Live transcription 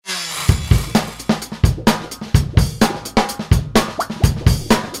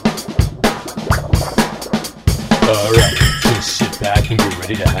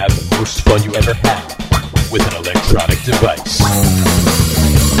ready to have the most fun you ever had with an electronic device.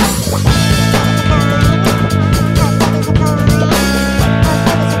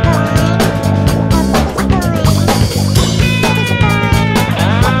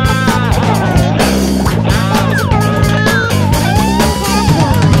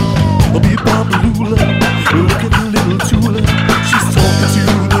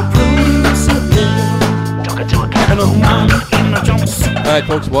 All right,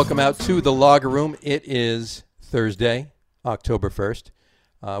 folks, welcome out to the Logger Room. It is Thursday, October 1st.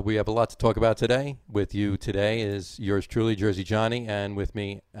 We have a lot to talk about today. With you today is yours truly, Jersey Johnny, and with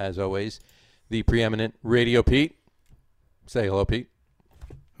me, as always, the preeminent Radio Pete. Say hello, Pete.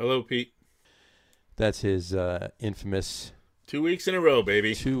 Hello, Pete. That's his infamous 2 weeks in a row,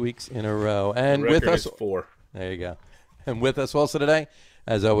 baby. 2 weeks in a row. And the with record us, is 4. There you go. And with us also today,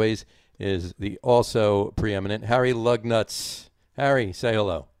 as always, is the also preeminent Harry Lugnuts. Harry, say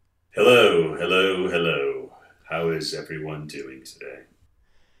hello. Hello, hello, hello. How is everyone doing today?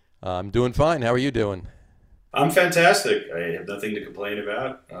 I'm doing fine. How are you doing? I'm fantastic. I have nothing to complain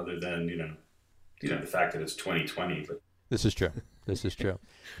about other than, the fact that it's 2020. But This is true. This is true.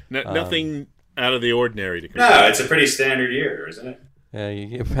 Nothing out of the ordinary to compare. No, it's a pretty standard year, isn't it?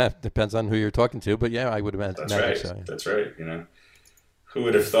 It depends on who you're talking to, but yeah, I would imagine. That's right. So. That's right. Who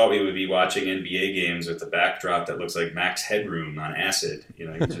would have thought we would be watching NBA games with the backdrop that looks like Max Headroom on acid?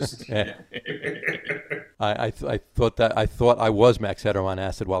 You just. I thought I was Max Headroom on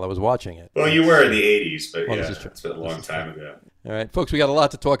acid while I was watching it. Well, you were in the 80s, but it's been a long time ago. All right, folks, we got a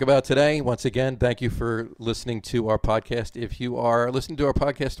lot to talk about today. Once again, thank you for listening to our podcast. If you are listening to our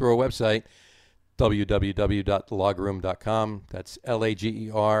podcast through our website, www.loggerroom.com. That's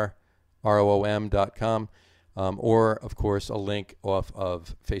LAGERROOM.com. Or, of course, a link off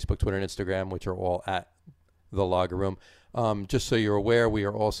of Facebook, Twitter, and Instagram, which are all at The Logger Room. Just so you're aware, we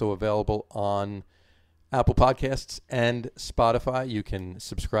are also available on Apple Podcasts and Spotify. You can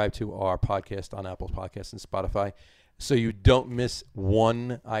subscribe to our podcast on Apple Podcasts and Spotify so you don't miss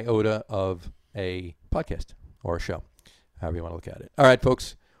one iota of a podcast or a show, however you want to look at it. All right,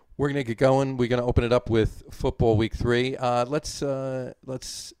 folks, we're going to get going. We're going to open it up with football week 3. Let's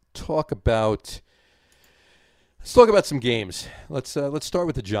talk about... Let's talk about some games. Let's start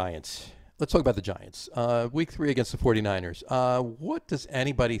with the Giants. Let's talk about the Giants. Week 3 against the 49ers. What does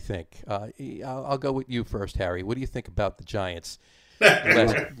anybody think? I'll go with you first, Harry. What do you think about the Giants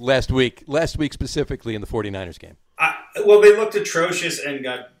last week specifically in the 49ers game? Well, they looked atrocious and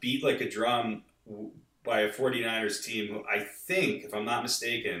got beat like a drum by a 49ers team who I think, if I'm not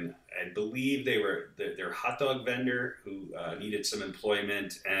mistaken, I believe they were their hot dog vendor who needed some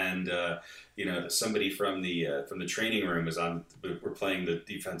employment, and somebody from the training room were playing the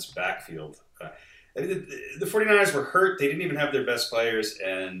defense backfield. The 49ers were hurt. They didn't even have their best players,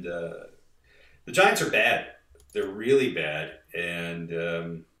 and the Giants are bad. They're really bad, and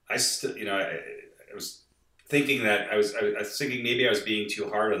I was thinking that I was thinking maybe I was being too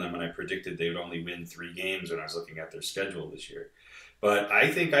hard on them when I predicted they would only win 3 games when I was looking at their schedule this year. But I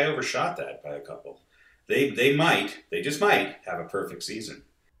think I overshot that by a couple. They just might have a perfect season.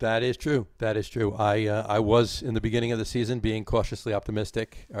 That is true. I was in the beginning of the season being cautiously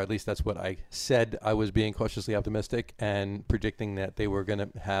optimistic, or at least that's what I said. I was being cautiously optimistic and predicting that they were going to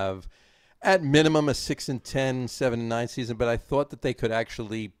have at minimum a 6-10, 7-9 season, but I thought that they could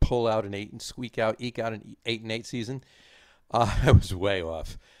actually pull out an 8 and eke out an 8-8 season. I was way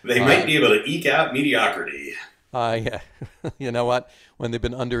off. They might be able to eke out mediocrity. Yeah. You know what? When they've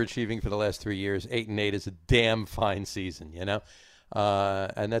been underachieving for the last 3 years, 8-8 is a damn fine season, and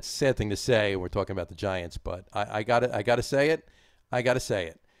that's a sad thing to say. We're talking about the Giants, but I gotta say it.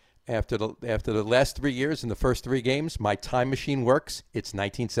 After the last 3 years in the first 3 games, my time machine works. It's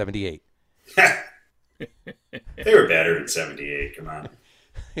 1978. They were better in 78. Come on.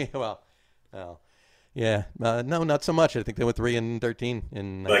 well, yeah. No, not so much. I think they went 3-13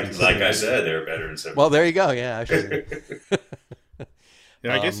 in. Like I said, they were better in 78. Well, there you go. Yeah, actually.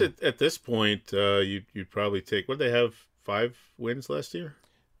 I guess at this point, you'd probably take. What did they have? 5 wins last year?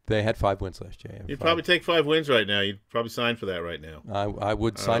 They had 5 wins last year. You'd probably take 5 wins right now. You'd probably sign for that right now. I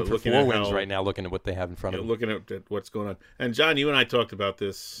would sign for 4 wins right now, looking at what they have in front of them. Looking at what's going on. And, John, you and I talked about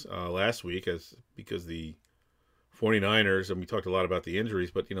this last week because the 49ers, and we talked a lot about the injuries,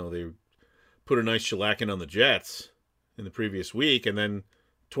 but, they put a nice shellacking on the Jets in the previous week, and then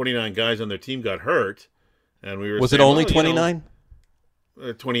 29 guys on their team got hurt. And we were Was it only 29?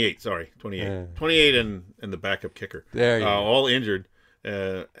 28, sorry. 28. 28 and the backup kicker. There you go. All injured.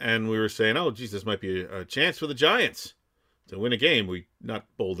 And we were saying, oh, geez, this might be a chance for the Giants to win a game. We're not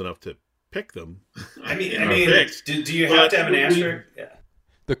bold enough to pick them. Do you have to have an asterisk? Yeah.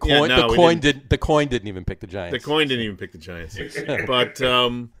 The coin, no, the coin didn't even pick the Giants. The coin didn't even pick the Giants.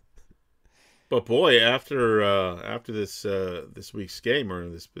 But boy, after this week's game, or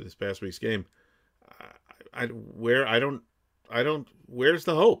this past week's game, where's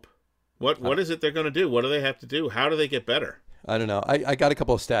the hope? What is it they're going to do? What do they have to do? How do they get better? I don't know. I got a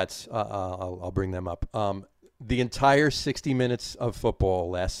couple of stats. I'll bring them up. The entire 60 minutes of football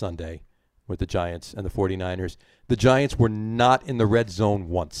last Sunday with the Giants and the 49ers, the Giants were not in the red zone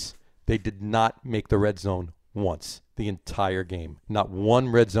once. They did not make the red zone once the entire game. Not one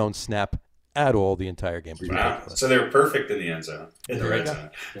red zone snap at all the entire game. Wow. So they were perfect in the end zone, in the red zone.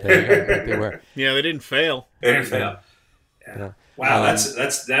 There you go. They were. Yeah, they didn't fail. They didn't fail. Yeah. Wow, that's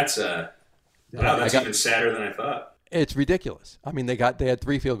even sadder than I thought. It's ridiculous. I mean, they had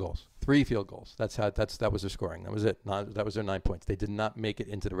 3 field goals. 3 field goals. That was their scoring. That was it. That was their 9 points. They did not make it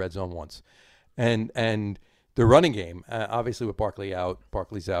into the red zone once. And the running game, obviously with Barkley's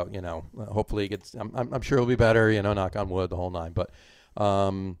out. You know, hopefully he gets. I'm sure he'll be better. You know, knock on wood, the whole 9. But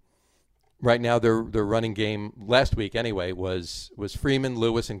right now, their running game last week anyway was Freeman,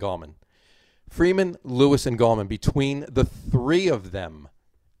 Lewis, and Gallman. Freeman, Lewis, and Gallman. Between the 3 of them,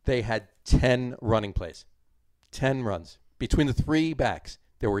 they had 10 running plays. 10 runs. Between the 3 backs,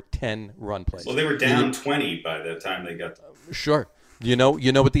 there were 10 run plays. Well, they were down 20 by the time they got them. Sure. You know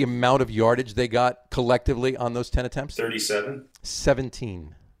what the amount of yardage they got collectively on those 10 attempts? 37?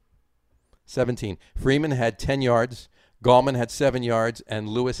 17. Freeman had 10 yards, Gallman had 7 yards, and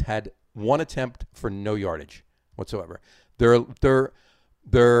Lewis had 1 attempt for no yardage whatsoever. Their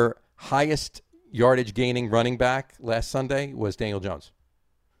highest yardage gaining running back last Sunday was Daniel Jones.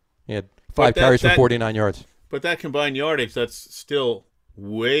 He had 5 carries for 49 yards. But that combined yardage, that's still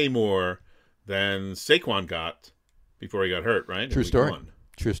way more than Saquon got before he got hurt, right? True story.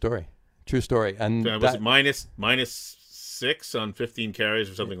 And was it minus 6 on 15 carries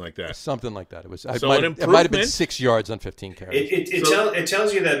or something like that? Something like that. It might have been 6 yards on 15 carries. It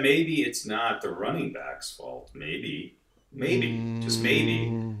tells you that maybe it's not the running back's fault. Maybe, just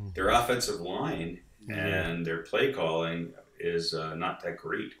maybe, their offensive line and their play calling is not that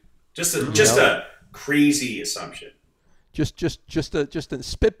great. Just a crazy assumption. Just a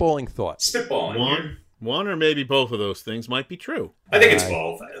spitballing thought. Spitballing. One or maybe both of those things might be true. I think it's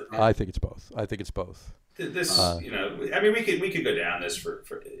both. I think it's both. This, I mean, we could go down this for.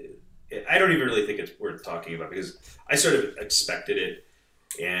 I don't even really think it's worth talking about because I sort of expected it,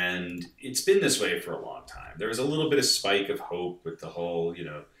 and it's been this way for a long time. There was a little bit of spike of hope with the whole,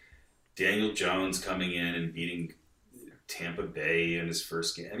 Daniel Jones coming in and beating Tampa Bay in his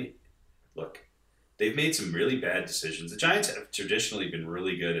first game. I mean, look, they've made some really bad decisions. The Giants have traditionally been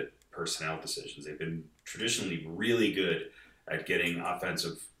really good at personnel decisions. They've been traditionally really good at getting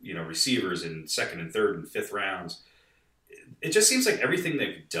offensive, receivers in 2nd and 3rd and 5th rounds. It just seems like everything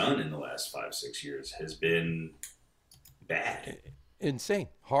they've done in the last 5-6 years has been bad. Insane.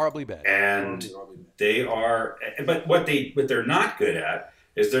 Horribly bad. And they are, but what they're not good at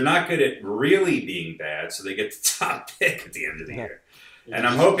is they're not good at really being bad, so they get the top pick at the end of the year. And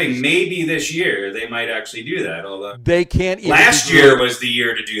I'm hoping maybe this year they might actually do that. Although they can't. Even last year was the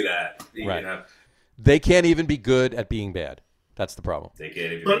year to do that. Right. They can't even be good at being bad. That's the problem. They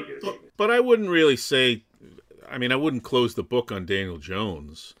can't even be good. But I wouldn't really say. I mean, I wouldn't close the book on Daniel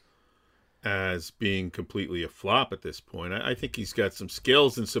Jones as being completely a flop at this point. I think he's got some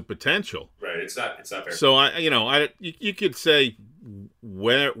skills and some potential. Right. It's not fair. So you could say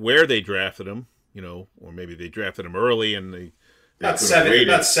where they drafted him, or maybe they drafted him early and they. About 7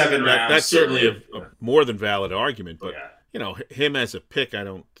 rounds. That's certainly a more than valid argument, but him as a pick, I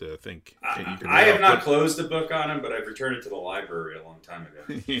don't think. I have not closed the book on him, but I've returned it to the library a long time ago.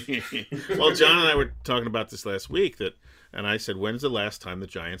 Well, John and I were talking about this last week, and I said, when's the last time the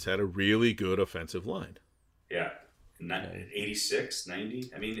Giants had a really good offensive line? Yeah. 86,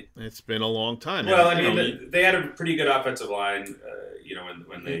 90. I mean, it's been a long time. Well, I mean, they had a pretty good offensive line,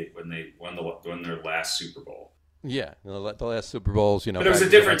 when they won their last Super Bowl. Yeah, the last Super Bowls, But it was a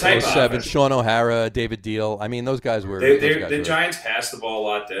different type of offense. Sean O'Hara, David Deal. I mean, those guys were. The Giants passed the ball a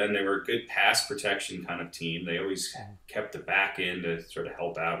lot then. They were a good pass protection kind of team. They always kept the back end to sort of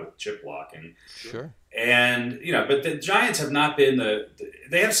help out with chip blocking. Sure. And, but the Giants have not been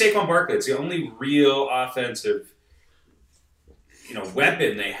they have Saquon Barkley. It's the only real offensive,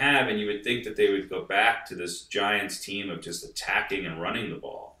 weapon they have. And you would think that they would go back to this Giants team of just attacking and running the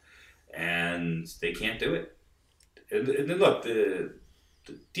ball. And they can't do it. And look, the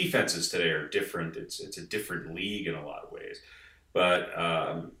defenses today are different. It's a different league in a lot of ways. But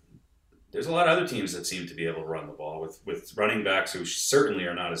there's a lot of other teams that seem to be able to run the ball with running backs who certainly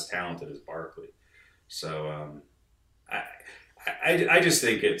are not as talented as Barkley. So I just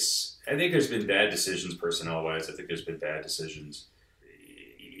think I think there's been bad decisions personnel wise. I think there's been bad decisions.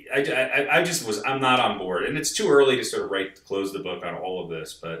 I'm not on board, and it's too early to sort of close the book on all of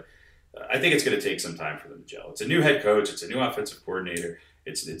this, but I think it's going to take some time for them to gel. It's a new head coach. It's a new offensive coordinator.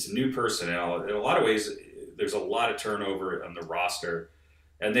 It's new personnel. In a lot of ways, there's a lot of turnover on the roster,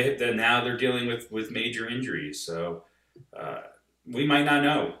 and now they're dealing with major injuries. So we might not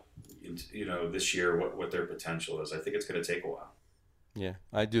know, this year what their potential is. I think it's going to take a while. Yeah,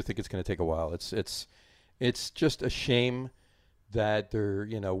 I do think it's going to take a while. It's just a shame that they're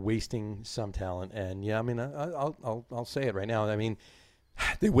wasting some talent. And yeah, I mean, I'll say it right now. I mean,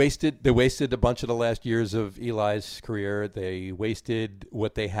 they wasted a bunch of the last years of Eli's career. They wasted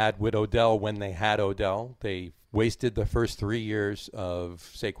what they had with Odell when they had Odell. They wasted the first 3 years of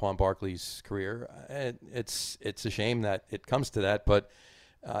Saquon Barkley's career. And it's a shame that it comes to that. But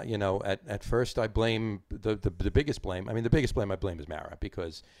at first I blame the biggest blame. I mean, the biggest blame I blame is Mara,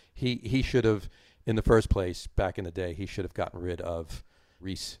 because he should have, in the first place, back in the day, he should have gotten rid of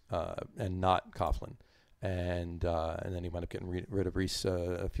Reese and not Coughlin. And then he wound up getting rid of Reese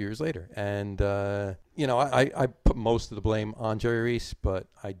a few years later. And, I put most of the blame on Jerry Reese, but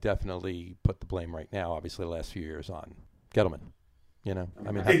I definitely put the blame right now, obviously, the last few years on Gettleman. I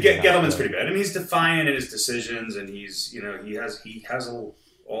mean, Gettleman's pretty bad. I mean, he's defiant in his decisions, and he has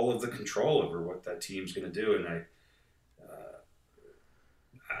all of the control over what that team's going to do. And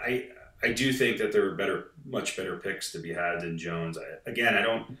I do think that there are much better picks to be had than Jones.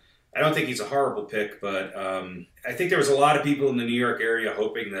 I don't think he's a horrible pick, but I think there was a lot of people in the New York area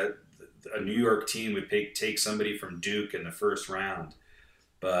hoping that a New York team would take somebody from Duke in the first round,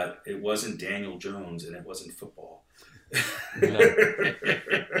 but it wasn't Daniel Jones, and it wasn't football.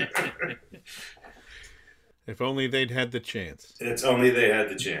 If only they'd had the chance. It's only they had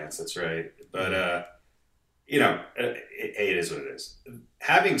the chance. That's right. But it is what it is.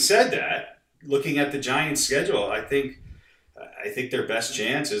 Having said that, looking at the Giants' schedule, I think their best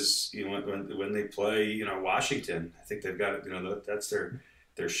chance is when they play Washington. I think they've got that's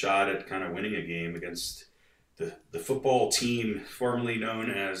their shot at kind of winning a game against the football team formerly known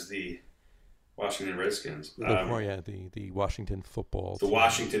as the Washington Redskins. The Washington football. The team.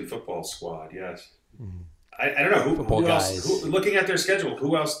 Washington football squad. Yes. Mm-hmm. I don't know who guys. else. Looking at their schedule,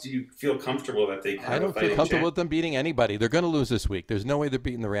 who else do you feel comfortable that they? I don't feel comfortable with them beating anybody. They're going to lose this week. There's no way they're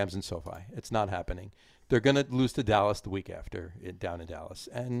beating the Rams in SoFi. It's not happening. They're going to lose to Dallas the week after down in Dallas.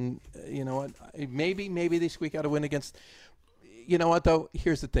 And you know what? Maybe they squeak out a win against. You know what though?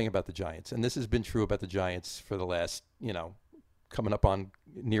 Here's the thing about the Giants, and this has been true about the Giants for the last coming up on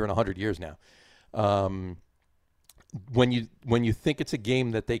near 100 years now. When you think it's a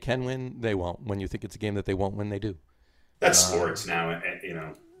game that they can win, they won't. When you think it's a game that they won't win, they do. That's sports now,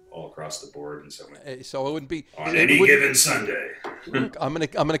 all across the board in some way. So it wouldn't be on any given Sunday. Look, I'm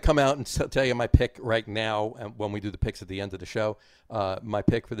gonna come out and tell you my pick right now, and when we do the picks at the end of the show, my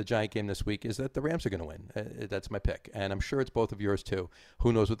pick for the Giant game this week is that the Rams are going to win. That's my pick, and I'm sure it's both of yours too.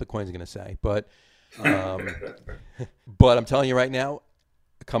 Who knows what the coin's going to say? But I'm telling you right now.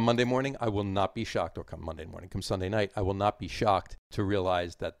 Come Monday morning, I will not be shocked, or come Sunday night, I will not be shocked to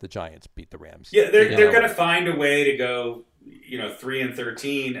realize that the Giants beat the Rams. Yeah, they're going to find a way to go,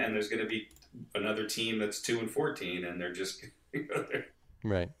 3-13, and there's going to be another team that's 2-14, and they're just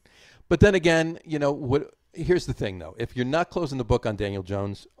right. But then again, here's the thing though: if you're not closing the book on Daniel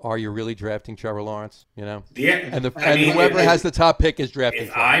Jones, are you really drafting Trevor Lawrence? Whoever has the top pick is drafting.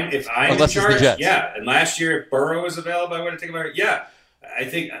 If I'm unless in charge, it's the Jets. Yeah. And last year, if Burrow was available, I would have taken Burrow. Yeah. I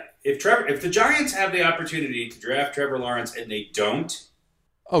think if the Giants have the opportunity to draft Trevor Lawrence and they don't,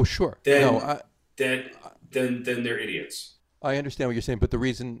 oh sure, then they're idiots. I understand what you're saying, but the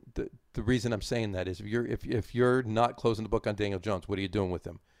reason I'm saying that is if you're not closing the book on Daniel Jones, what are you doing with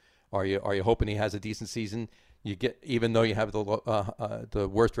him? Are you hoping he has a decent season? You get, even though you have the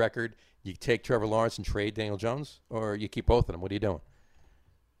worst record, you take Trevor Lawrence and trade Daniel Jones, or you keep both of them. What are you doing?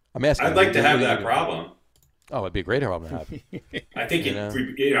 I'm asking. I'd like to have that problem. Oh, it'd be a great problem to have. I think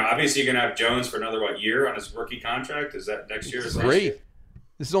obviously you're gonna have Jones for another year on his rookie contract. Is that next year? Three.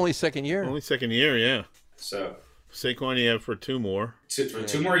 This is only second year. Only second year, yeah. So Saquon, you have for 2 more. For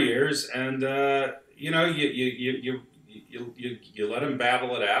 2 more years, and you let him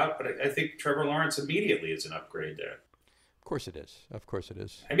battle it out. But I think Trevor Lawrence immediately is an upgrade there. Of course it is. Of course it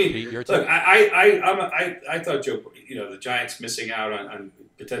is. I mean, look, I thought the Giants missing out on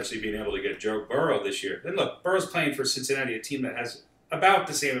potentially being able to get Joe Burrow this year. Then look, Burrow's playing for Cincinnati, a team that has about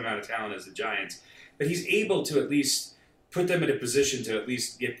the same amount of talent as the Giants, but he's able to at least put them in a position to at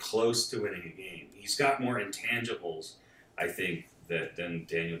least get close to winning a game. He's got more intangibles, I think, than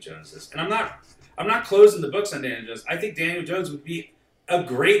Daniel Jones is. And I'm not I'm not closing the books on Daniel Jones. I think Daniel Jones would be a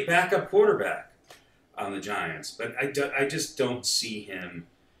great backup quarterback on the Giants, but I just don't see him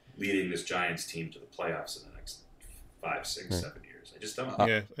leading this Giants team to the playoffs in the next 5, 6, 7 years. I just don't.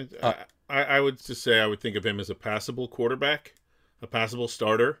 I would just say I would think of him as a passable quarterback, a passable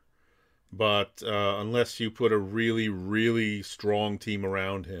starter, but unless you put a really, really strong team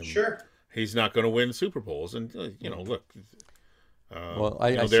around him, Sure, he's not going to win Super Bowls. And look,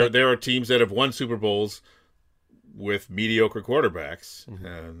 there are teams that have won Super Bowls with mediocre quarterbacks,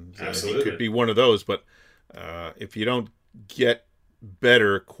 and he could be one of those. But if you don't get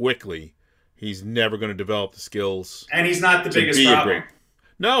better quickly, he's never going to develop the skills. And he's not the biggest problem.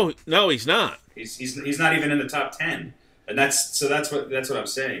 No, he's not. He's not even in the top 10, and that's what I'm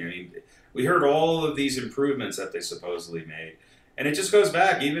saying. I mean, we heard all of these improvements that they supposedly made, and it just goes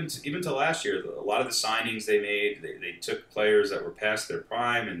back even to last year. A lot of the signings they made, they took players that were past their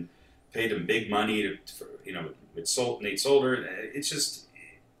prime and paid them big money with Nate Solder. It's just,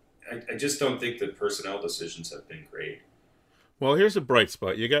 I just don't think the personnel decisions have been great. Well, here's a bright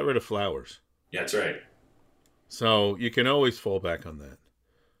spot. You got rid of Flowers. Yeah, that's right. So you can always fall back on that.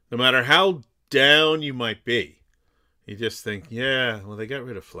 No matter how down you might be, you just think, they got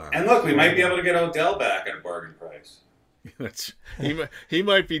rid of Flowers. And look, we might be able to get Odell back at a bargain price. He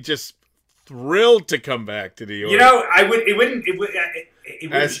might be just thrilled to come back to New York. It wouldn't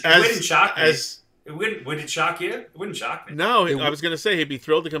shock me. Would it shock you? It wouldn't shock me. No, I was going to say he'd be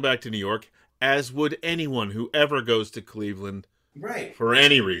thrilled to come back to New York, as would anyone who ever goes to Cleveland, right? For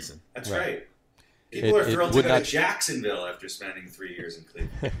any reason. That's right. People are thrilled to go to Jacksonville after spending 3 years in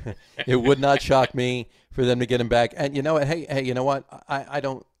Cleveland. It would not shock me for them to get him back. And you know what? Hey, you know what? I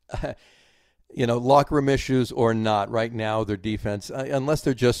don't. Locker room issues or not, right now their defense, unless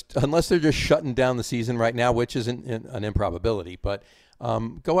they're just shutting down the season right now, which isn't an improbability. But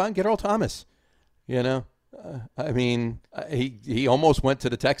go out and get Earl Thomas. I mean, he almost went to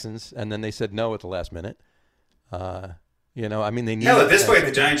the Texans, and then they said no at the last minute. I mean, they need. Hell, at this point,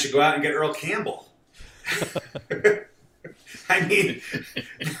 the Giants should go out and get Earl Campbell. I mean,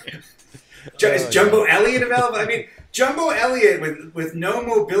 is Jumbo Elliott available? I mean, Jumbo Elliott with no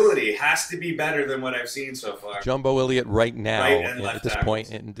mobility has to be better than what I've seen so far. Jumbo Elliott right now, at this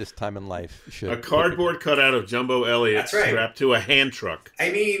point in this time in life, a cardboard cutout of Jumbo Elliott strapped to a hand truck.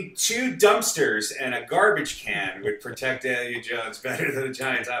 I mean, 2 dumpsters and a garbage can would protect Daniel Jones better than the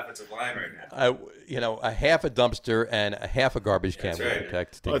Giants' offensive line right now. A half a dumpster and a half a garbage can would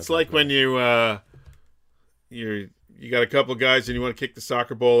protect. Well, it's like when you got a couple guys and you want to kick the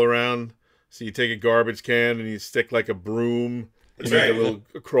soccer ball around. So you take a garbage can and you stick like a broom. You make a little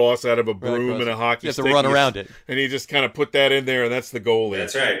cross out of a broom and a hockey stick. You have to run around it. And you just kind of put that in there, and that's the goal.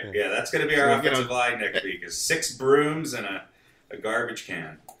 That's right. Yeah, that's going to be our offensive line next week is 6 brooms and a garbage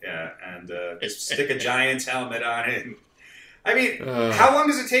can. Yeah, and just stick a Giants helmet on it. I mean, how long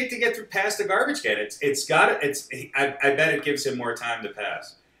does it take to get past the garbage can? I bet it gives him more time to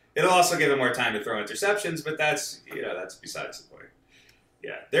pass. It'll also give him more time to throw interceptions, but that's besides the point.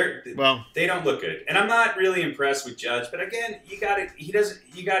 Yeah, they don't look good, and I'm not really impressed with Judge. But again, he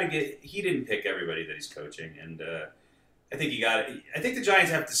didn't pick everybody that he's coaching, and I think the Giants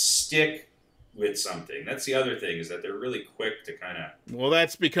have to stick with something. That's the other thing is that they're really quick to kind of. Well,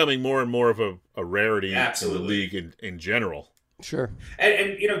 that's becoming more and more of a rarity in the Absolutely. league in general. Sure,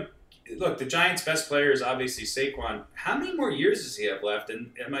 and look, the Giants' best player is obviously Saquon. How many more years does he have left?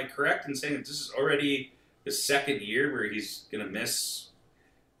 And am I correct in saying that this is already the second year where he's going to miss?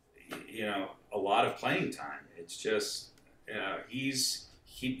 A lot of playing time. It's just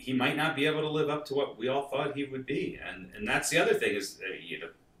he might not be able to live up to what we all thought he would be, and that's the other thing is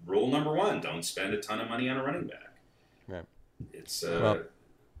rule number 1: don't spend a ton of money on a running back. Right. It's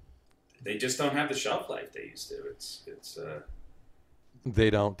they just don't have the shelf life they used to. It's they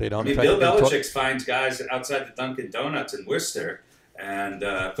don't. I mean, Bill Belichick finds guys outside the Dunkin' Donuts in Worcester and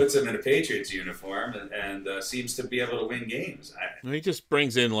puts them in a Patriots uniform and seems to be able to win games. He just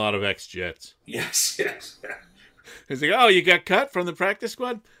brings in a lot of ex-Jets. Yes. He's like, oh, you got cut from the practice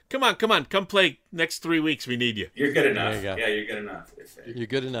squad? Come on, come play next 3 weeks. We need you. You're good enough. You go. Yeah, you're good enough. You're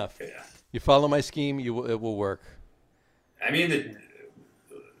good enough. Yeah. You follow my scheme, it will work. I mean,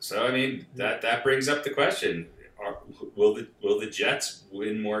 that brings up the question: will the Jets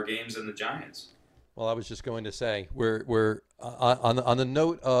win more games than the Giants? Well, I was just going to say we're on the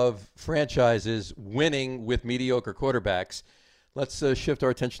note of franchises winning with mediocre quarterbacks. Let's shift our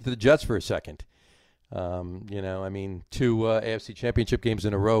attention to the Jets for a second. 2 AFC Championship games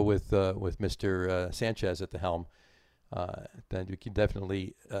in a row with Mr. Sanchez at the helm. Then you can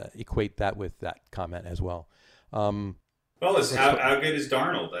definitely equate that with that comment as well. How good is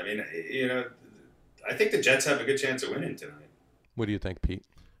Darnold? I mean, I think the Jets have a good chance of winning tonight. What do you think, Pete?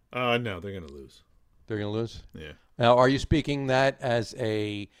 No, they're going to lose. They're going to lose? Yeah. Now, are you speaking that as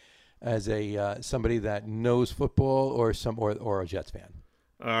a somebody that knows football or a Jets fan?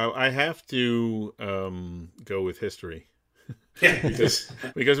 I have to go with history. Yeah.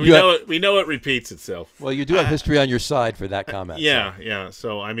 because we know it repeats itself. Well, you do have history on your side for that comment. Yeah.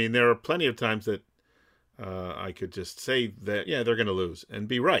 So I mean, there are plenty of times that I could just say that they're going to lose and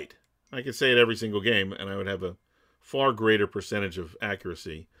be right. I could say it every single game, and I would have a far greater percentage of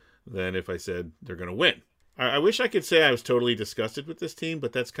accuracy than if I said they're going to win. I wish I could say I was totally disgusted with this team,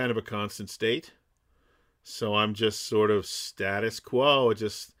 but that's kind of a constant state. So I'm just sort of status quo.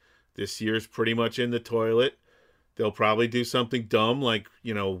 This year's pretty much in the toilet. They'll probably do something dumb like,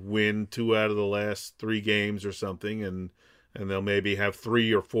 win 2 out of the last 3 games or something, and they'll maybe have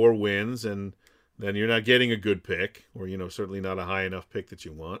 3 or 4 wins, and then you're not getting a good pick, or, certainly not a high enough pick that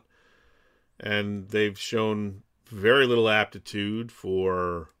you want. And they've shown very little aptitude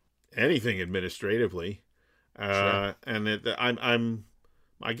for anything administratively. Sure. And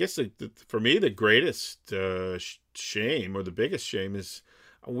I guess for me, the greatest shame, or the biggest shame, is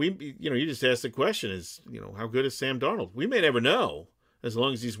you just asked the question is, how good is Sam Darnold? We may never know as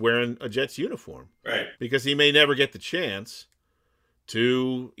long as he's wearing a Jets uniform. Right. Because he may never get the chance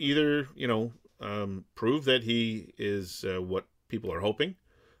to either, prove that he is what people are hoping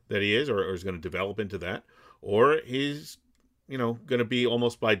that he is, or is going to develop into that, or he's, going to be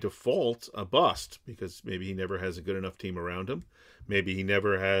almost by default a bust because maybe he never has a good enough team around him. Maybe he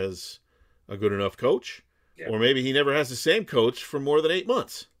never has a good enough coach. Yeah. Or maybe he never has the same coach for more than 8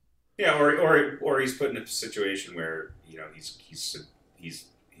 months. Yeah, or he's put in a situation where he's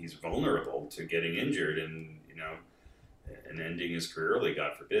vulnerable to getting injured and ending his career early,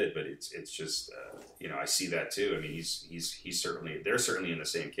 God forbid. But it's just I see that too. I mean, they're certainly in the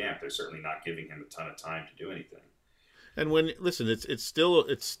same camp. They're certainly not giving him a ton of time to do anything. And it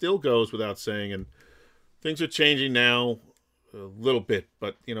still goes without saying, and things are changing now a little bit,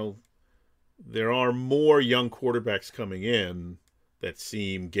 but there are more young quarterbacks coming in that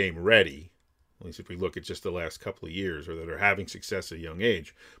seem game ready, at least if we look at just the last couple of years, or that are having success at a young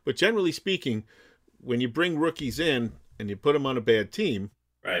age. But generally speaking, when you bring rookies in and you put them on a bad team,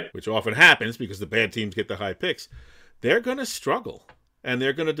 right, which often happens because the bad teams get the high picks, they're going to struggle and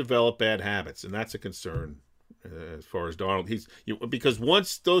they're going to develop bad habits, and that's a concern as far as Darnold. Because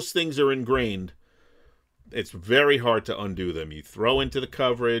once those things are ingrained, it's very hard to undo them. You throw into the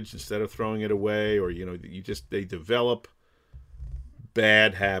coverage instead of throwing it away, or they develop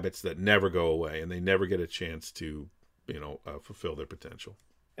bad habits that never go away, and they never get a chance to fulfill their potential.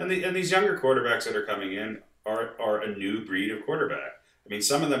 And these younger quarterbacks that are coming in are a new breed of quarterback. I mean,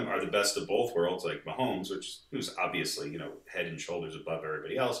 some of them are the best of both worlds, like Mahomes, who's obviously head and shoulders above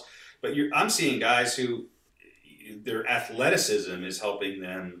everybody else. But I'm seeing guys who their athleticism is helping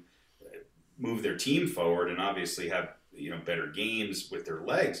them move their team forward and obviously have better games with their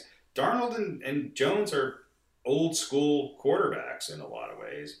legs. Darnold and Jones are old school quarterbacks in a lot of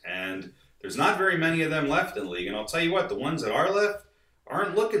ways, and there's not very many of them left in the league. And I'll tell you what, the ones that are left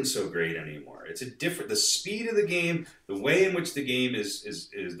aren't looking so great anymore. It's the speed of the game, the way in which the game is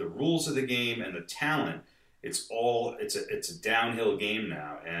the rules of the game, and the talent. It's a downhill game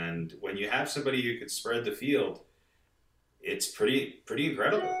now. And when you have somebody who could spread the field, it's pretty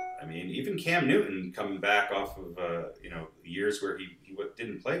incredible. I mean, even Cam Newton coming back off of years where he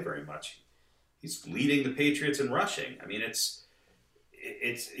didn't play very much, he's leading the Patriots in rushing. I mean, it's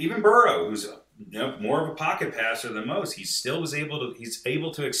even Burrow, who's more of a pocket passer than most. He's able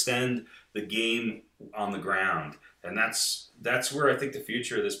to extend the game on the ground, and that's where I think the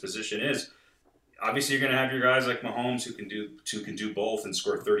future of this position is. Obviously, you're going to have your guys like Mahomes who can do both and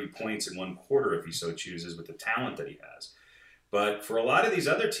score 30 points in one quarter if he so chooses with the talent that he has. But for a lot of these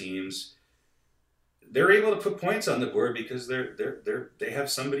other teams, they're able to put points on the board because they have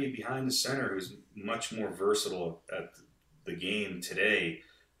somebody behind the center who's much more versatile at the game today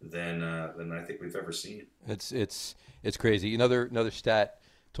than I think we've ever seen. It's crazy. Another stat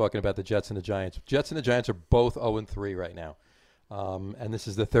talking about the Jets and the Giants. Jets and the Giants are both 0-3 right now. And this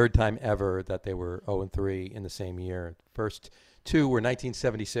is the third time ever that they were 0-3 in the same year. First two were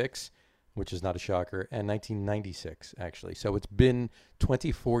 1976, which is not a shocker, and 1996, actually. So it's been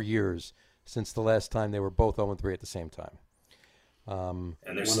 24 years since the last time they were both 0-3 at the same time. And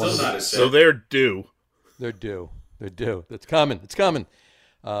they're still not as so they're due. They're due. It's coming.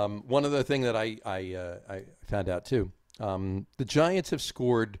 One other thing that I found out, too, the Giants have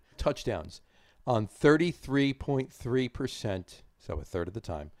scored touchdowns on 33.3%, so a third of the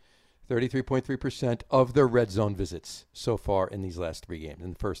time, 33.3% of their red zone visits so far in these last 3 games,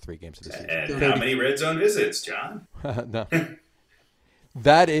 in the first 3 games of the season. And how many red zone visits, John? No.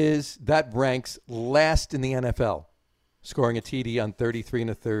 That ranks last in the NFL, scoring a TD on 33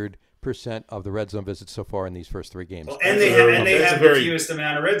 1/3% of the red zone visits so far in these first 3 games. Well, and they have the fewest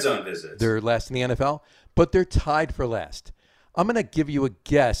amount of red zone visits. They're last in the NFL, but they're tied for last. I'm going to give you a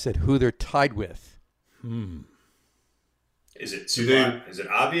guess at who they're tied with. Is it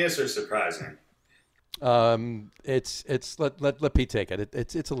obvious or surprising? It's let Pete take it.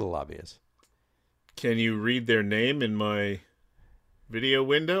 It's a little obvious. Can you read their name in my video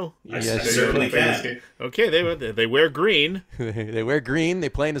window? I certainly can. Okay, they wear green. They wear green. They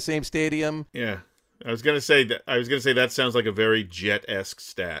play in the same stadium. Yeah, I was gonna say that sounds like a very Jet-esque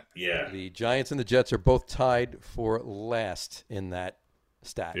stat. Yeah, the Giants and the Jets are both tied for last in that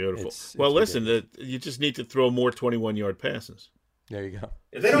stat. Beautiful. It's listen, you just need to throw more 21-yard passes. There you go.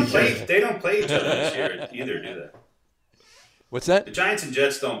 They don't play each other this year either, do they? What's that? The Giants and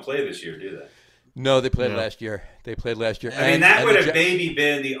Jets don't play this year, do they? No, they played last year. I mean, that would have maybe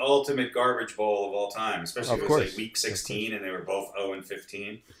been the ultimate garbage bowl of all time, especially if it was like week 16 and they were both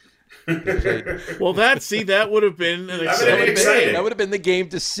 0-15. Well, that would have been exciting. That would have been the game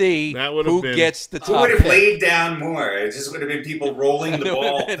to see who gets the top. Who would have laid down more? It just would have been people rolling the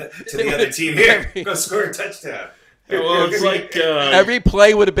ball to the other team. Here, go score a touchdown. Well, it's like every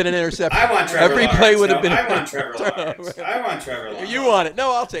play would have been an interception. I want Trevor Every Lawrence. play would have been. I want Trevor Lawrence. You want it?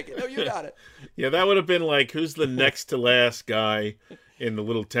 No, I'll take it. No, you got it. Yeah, that would have been like, who's the next to last guy in the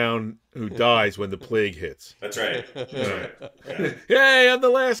little town who dies when the plague hits? That's right. Yeah. Hey, I'm the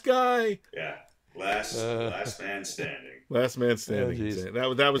last guy. Yeah, last man standing. Last man standing.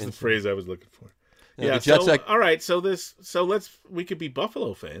 That was the phrase I was looking for. Yeah. All right. We could be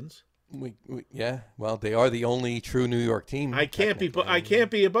Buffalo fans. Well, they are the only true New York team. I can't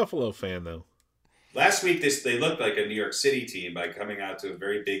be a Buffalo fan though. Last week, they looked like a New York City team by coming out to a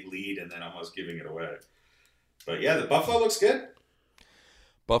very big lead and then almost giving it away. But yeah, the Buffalo looks good.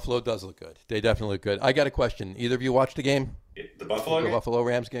 Buffalo does look good. They definitely look good. I got a question. Either of you watched the game? The Buffalo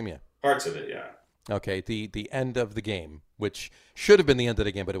Rams game, yeah. Parts of it, yeah. Okay, the end of the game, which should have been the end of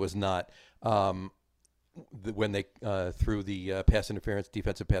the game, but it was not. When they threw the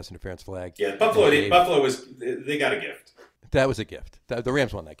defensive pass interference flag. Yeah, Buffalo they got a gift. That was a gift. The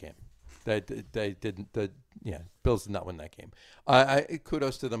Rams won that game. They didn't. Bills did not win that game.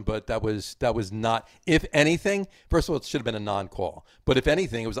 Kudos to them, but that was not. If anything, first of all, it should have been a non-call. But if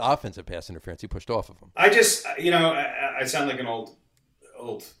anything, it was offensive pass interference. He pushed off of him. I just, I sound like an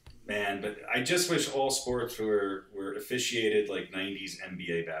old man, but I just wish all sports were officiated like 90s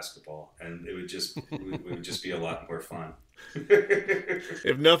NBA basketball, and it would just be a lot more fun.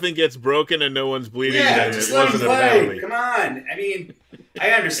 If nothing gets broken and no one's bleeding, then just let them play. Come on. I mean,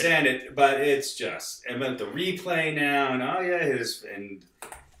 I understand it, but it's just about the replay now, and and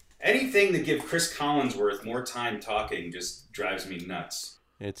anything that gives Chris Collinsworth more time talking just drives me nuts.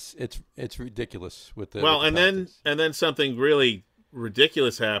 It's ridiculous with the and then something really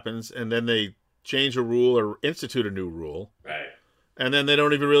ridiculous happens, and then they change a rule or institute a new rule, right? And then they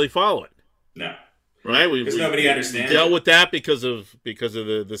don't even really follow it. No. Right, because nobody understands. We dealt with that because of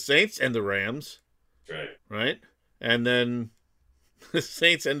the Saints and the Rams, right, and then the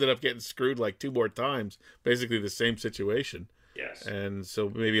Saints ended up getting screwed like 2 more times, basically the same situation. Yes, and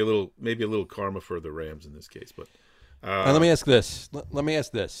so maybe a little karma for the Rams in this case. But let me ask this: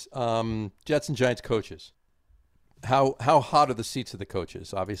 Jets and Giants coaches, how hot are the seats of the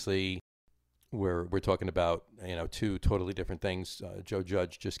coaches? Obviously, we're talking about 2 totally different things. Joe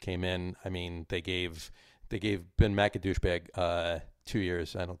Judge just came in. I mean, they gave Ben Mack a douchebag 2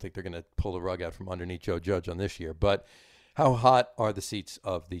 years. I don't think they're going to pull the rug out from underneath Joe Judge on this year. But how hot are the seats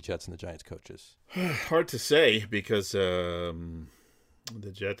of the Jets and the Giants coaches? Hard to say because the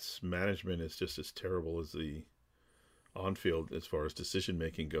Jets management is just as terrible as the on-field as far as decision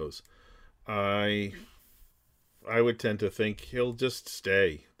making goes. I would tend to think he'll just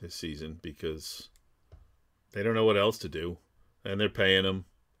stay this season because they don't know what else to do, and they're paying him.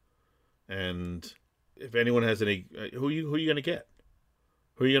 And if anyone has any, who are you going to get?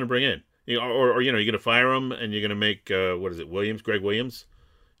 Who are you going to bring in? Or you're going to fire him and you're going to make Greg Williams,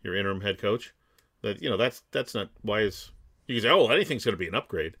 your interim head coach? That's not wise. You can say, anything's going to be an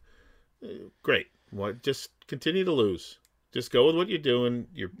upgrade. Great. Just continue to lose. Just go with what you're doing.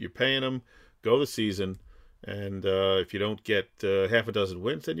 You're paying them. Go the season. And if you don't get half a dozen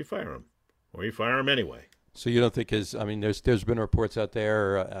wins, then you fire him, or you fire him anyway. So you don't think there's been reports out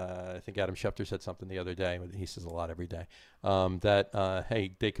there. I think Adam Schefter said something the other day. He says a lot every day. That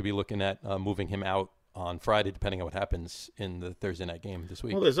hey, they could be looking at moving him out on Friday, depending on what happens in the Thursday night game this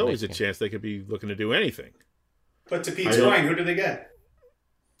week. Well, there's always a game. chance they could be looking to do anything. But to Pete's point, who do they get?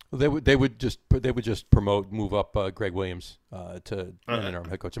 They would just move up Greg Williams to an interim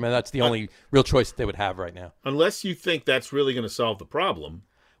head coach. I mean, that's the only real choice that they would have right now. Unless you think that's really going to solve the problem.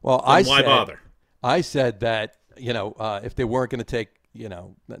 Well, why bother? I said that if they weren't going to take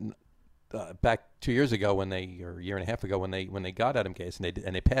back 2 years ago or a year and a half ago when they got Adam Gase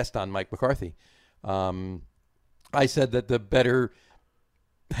and they passed on Mike McCarthy, I said that the better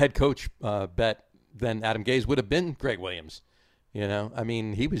head coach bet than Adam Gase would have been Greg Williams. I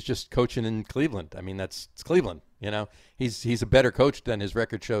mean, he was just coaching in Cleveland. I mean, it's Cleveland. He's a better coach than his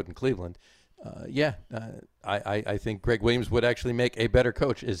record showed in Cleveland. I think Greg Williams would actually make a better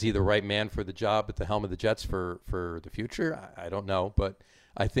coach. Is he the right man for the job at the helm of the Jets for the future? I don't know, but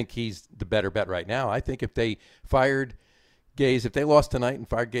I think he's the better bet right now. I think if they fired Gase, if they lost tonight and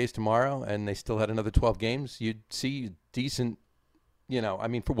fired Gase tomorrow and they still had another 12 games, you'd see decent, I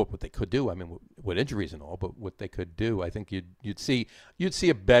mean, for what they could do, I mean, with injuries and all, but what they could do, I think you'd see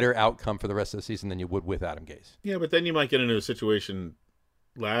a better outcome for the rest of the season than you would with Adam Gase. Yeah, but then you might get into a situation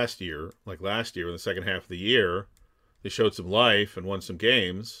last year in the second half of the year, they showed some life and won some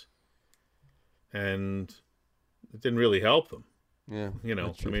games, and it didn't really help them. Yeah,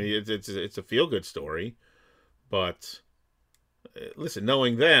 I mean, it's a feel-good story, but listen,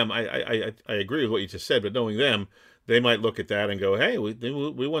 knowing them, I agree with what you just said, but knowing them, they might look at that and go, hey,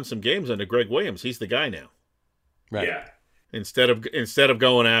 we won some games under Greg Williams. He's the guy now. Right. Yeah. Instead of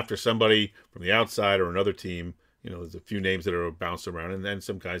going after somebody from the outside or another team, there's a few names that are bounced around, and then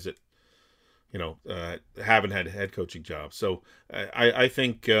some guys that, haven't had head coaching jobs. So I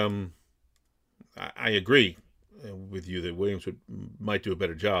think I agree with you that Williams might do a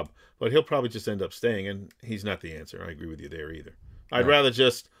better job, but he'll probably just end up staying, and he's not the answer. I agree with you there either. I'd rather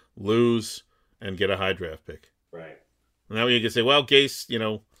just lose and get a high draft pick. Right. And that way you can say, well,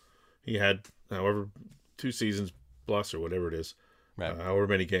 Gase, he had however 2 seasons plus or whatever it is, right. However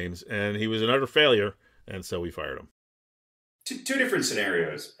many games, and he was an utter failure, and so we fired him. Two different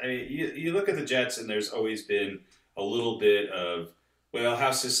scenarios. I mean, you look at the Jets, and there's always been a little bit of, well,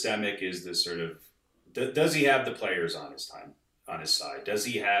 how systemic is this sort of? Does he have the players on his side? Does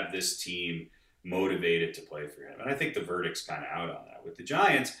he have this team motivated to play for him? And I think the verdict's kind of out on that. With the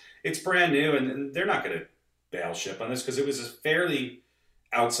Giants, it's brand new, and they're not going to bail ship on this because it was a fairly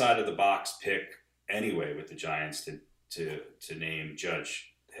outside of the box pick anyway with the Giants to name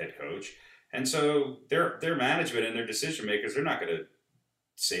Judge head coach. And so their management and their decision makers, they're not going to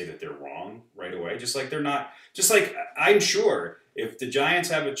say that they're wrong right away. Just like I'm sure if the Giants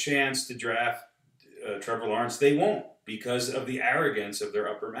have a chance to draft Trevor Lawrence, they won't because of the arrogance of their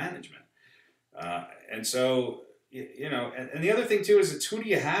upper management. And so, and the other thing too is it's who do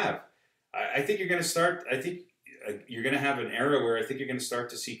you have? I think you're going to start. I think you're going to have an era where I think you're going to start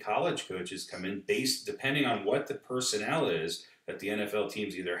to see college coaches come in depending on what the personnel is that the NFL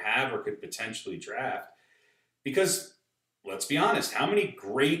teams either have or could potentially draft. Because let's be honest, how many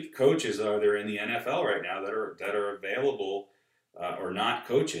great coaches are there in the NFL right now that are available or not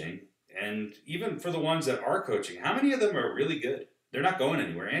coaching? And even for the ones that are coaching, how many of them are really good? They're not going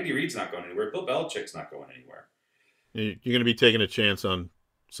anywhere. Andy Reid's not going anywhere. Bill Belichick's not going anywhere. You're going to be taking a chance on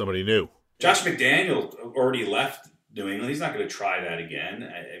somebody new. Josh McDaniel already left New England. He's not going to try that again.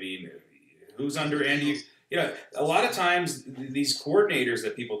 I mean, who's under Andy? A lot of times these coordinators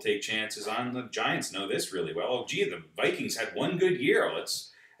that people take chances on, the Giants know this really well. Oh, gee, the Vikings had one good year.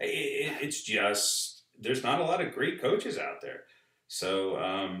 It's just there's not a lot of great coaches out there. So,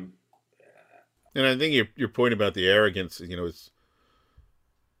 and I think your point about the arrogance, is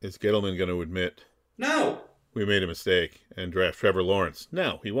Gettleman going to admit? No, we made a mistake and draft Trevor Lawrence.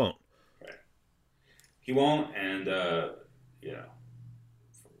 No, he won't. Right. He won't, and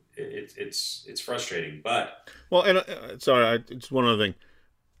it's frustrating, but sorry, it's one other thing.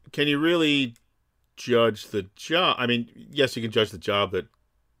 Can you really judge the job? I mean, yes, you can judge the job that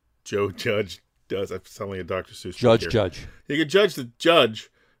Joe Judge does. I'm sounding like a Dr. Seuss. Judge. You can judge the judge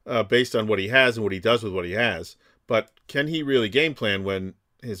based on what he has and what he does with what he has, but can he really game plan when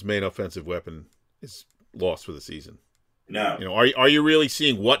his main offensive weapon is lost for the season? No. Are you really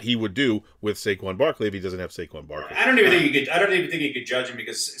seeing what he would do with Saquon Barkley if he doesn't have Saquon Barkley? I don't even think you could judge him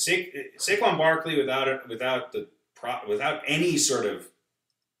because Saquon Barkley without any sort of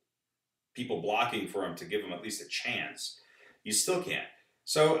people blocking for him to give him at least a chance, you still can't.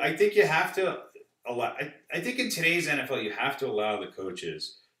 So I think you have to allow. I think in today's NFL, you have to allow the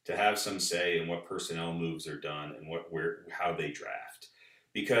coaches to have some say in what personnel moves are done and how they draft,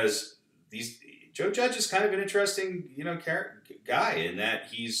 because Joe Judge is kind of an interesting, guy in that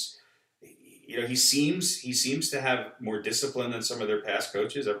he's he seems to have more discipline than some of their past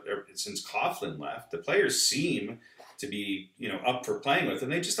coaches. Since Coughlin left, the players seem to be up for playing with,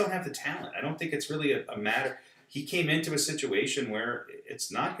 and they just don't have the talent. I don't think it's really a matter. He came into a situation where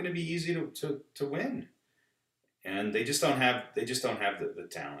it's not going to be easy to win, and they just don't have the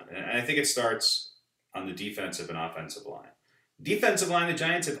talent. And I think it starts on the defensive and offensive line. Defensive line, the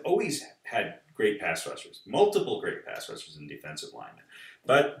Giants have always had great pass rushers, multiple great pass rushers in defensive linemen.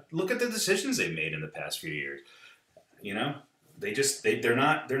 But look at the decisions they've made in the past few years. They're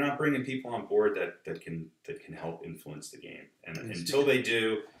not bringing people on board that can help influence the game. And until they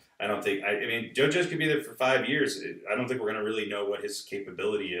do, I don't think. I mean, JoJo's could be there for 5 years. I don't think we're going to really know what his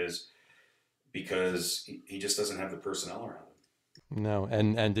capability is because he just doesn't have the personnel around him. No,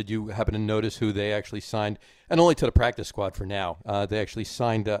 and did you happen to notice who they actually signed? And only to the practice squad for now. They actually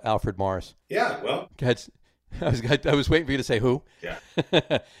signed Alfred Morris. Yeah, well, I was waiting for you to say who. Yeah,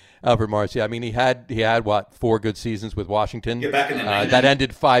 Alfred Morris. Yeah, I mean he had what 4 good seasons with Washington. Yeah, back in the 90s. That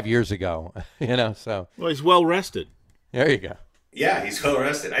ended 5 years ago. So well, he's well rested. There you go. Yeah, he's well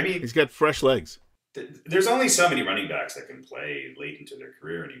rested. I mean, he's got fresh legs. There's only so many running backs that can play late into their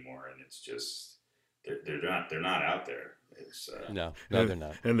career anymore, and it's just they're not out there. No, they're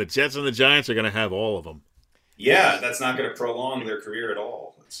not. And the Jets and the Giants are going to have all of them. Yeah, that's not going to prolong their career at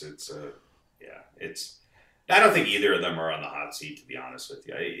all. I don't think either of them are on the hot seat, to be honest with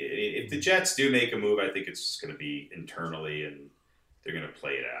you. If the Jets do make a move, I think it's just going to be internally, and they're going to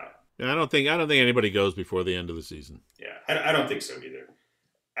play it out. I don't think anybody goes before the end of the season. Yeah, I don't think so either.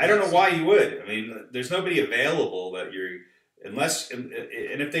 I don't know why you would. I mean, there's nobody available that unless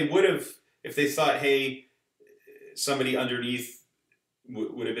if they would have, if they thought, hey, somebody underneath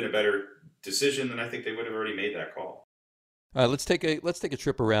would have been a better decision, then I think they would have already made that call. Let's take a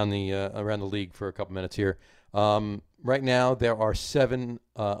trip around the league for a couple minutes here. Right now, there are 7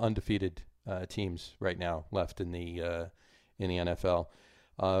 undefeated teams right now left in the NFL.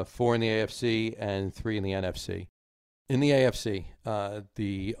 4 in the AFC and 3 in the NFC. In the AFC,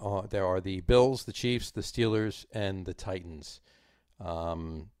 there are the Bills, the Chiefs, the Steelers, and the Titans.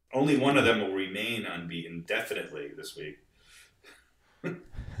 Only one of them will remain unbeaten definitely this week.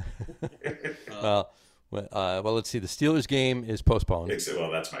 Well, let's see. The Steelers game is postponed.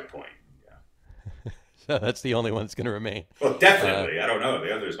 Well, that's my point. Yeah. So that's the only one that's going to remain. Well, definitely. I don't know.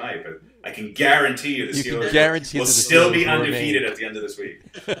 The others might, but I can guarantee you the Steelers will Steelers still be will undefeated remain at the end of this week.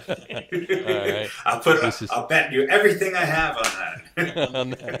 All right. I'll bet you everything I have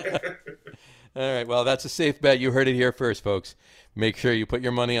on that. All right. Well, that's a safe bet. You heard it here first, folks. Make sure you put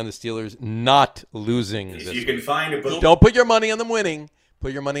your money on the Steelers not losing. If you can find a book. Don't put your money on them winning.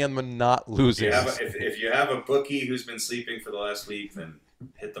 Put your money on them not losing. If you have a bookie who's been sleeping for the last week, then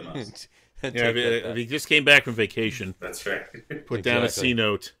hit them up. Yeah, if he just came back from vacation. That's right. Put down a C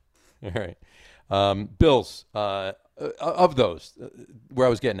note. All right. Bills, of those, where I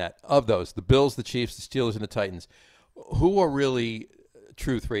was getting at, of those, the Bills, the Chiefs, the Steelers, and the Titans, who are really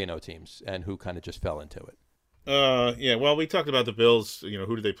true 3-0 teams and who kind of just fell into it? Yeah, well, we talked about the Bills.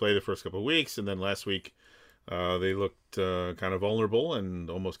 Who did they play the first couple of weeks? And then last week they looked kind of vulnerable and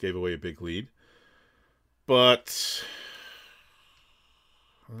almost gave away a big lead. But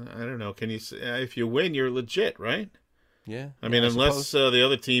I don't know. Can you say, if you win, you're legit, right? Yeah. I mean, unless the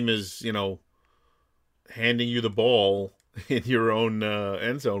other team is, handing you the ball in your own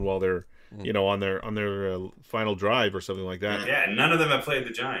end zone while they're, on their final drive or something like that. Yeah, none of them have played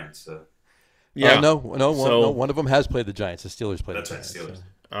the Giants. So. Yeah. No. One of them has played the Giants. The Steelers played the Giants. That's right, Steelers. So.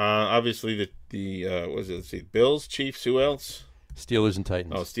 Obviously, what was it? Let's see. Bills, Chiefs, who else? Steelers and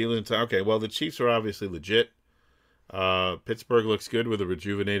Titans. Oh, Steelers and Titans. Okay, well, the Chiefs are obviously legit. Pittsburgh looks good with a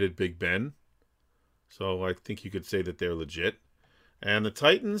rejuvenated Big Ben. So I think you could say that they're legit. And the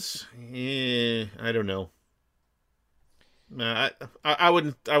Titans, I don't know. I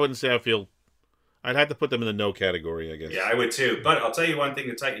wouldn't say I feel. I'd have to put them in the no category, I guess. Yeah, I would too. But I'll tell you one thing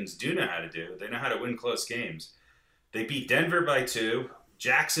the Titans do know how to do. They know how to win close games. They beat Denver by 2,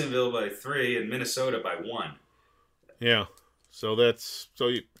 Jacksonville by 3, and Minnesota by 1. Yeah.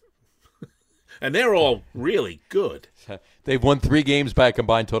 And they're all really good. They've won 3 games by a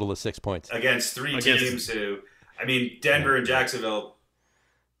combined total of 6 points. Against 3 teams who, Denver and Jacksonville,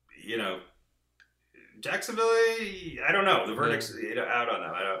 Jacksonville, I don't know. The verdict's out on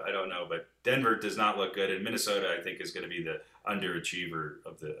them. I don't know. But Denver does not look good. And Minnesota, I think, is going to be the underachiever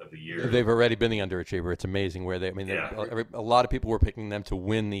of the year. They've already been the underachiever. It's amazing where a lot of people were picking them to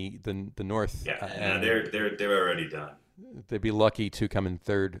win the North. Yeah, and they're already done. They'd be lucky to come in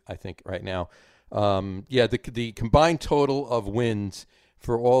third, I think, right now. The combined total of wins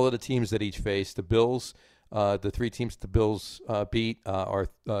for all of the teams that each face, the Bills The three teams the Bills beat are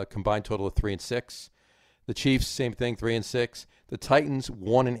a combined total of 3-6. The Chiefs, same thing, 3-6. The Titans,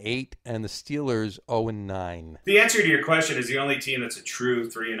 1-8, and the Steelers, 0-9. The answer to your question is the only team that's a true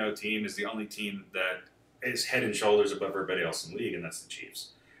 3-0 team is the only team that is head and shoulders above everybody else in the league, and that's the Chiefs.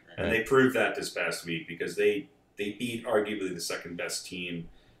 Right. And they proved that this past week because they beat arguably the second best team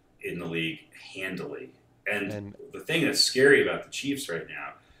in the league handily. And the thing that's scary about the Chiefs right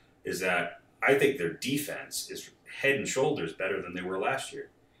now is that I think their defense is head and shoulders better than they were last year.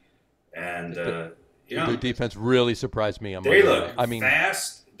 And, their defense really surprised me. They looked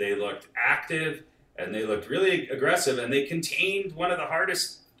fast, they looked active, and they looked really aggressive, and they contained one of the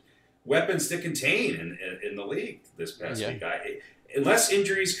hardest weapons to contain in the league this past week. Unless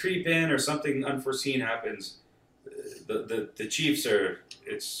injuries creep in or something unforeseen happens, the Chiefs are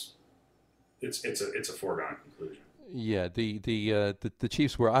it's a foregone conclusion. Yeah, the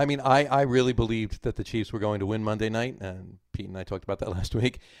Chiefs were. I mean, I really believed that the Chiefs were going to win Monday night, and Pete and I talked about that last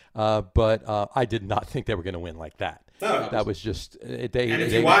week. But I did not think they were going to win like that. No, that was just they. And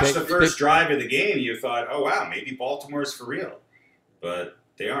if you watched the first drive of the game, you thought, "Oh wow, maybe Baltimore's for real," but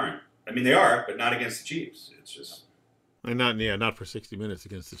they aren't. I mean, they are, but not against the Chiefs. It's just and not for 60 minutes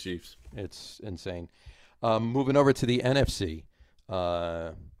against the Chiefs. It's insane. Moving over to the NFC.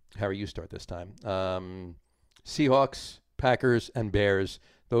 Harry, you start this time. Seahawks, Packers, and Bears.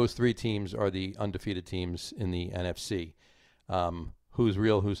 Those three teams are the undefeated teams in the NFC. Who's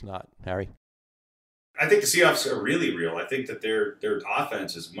real, who's not? Harry? I think the Seahawks are really real. I think that their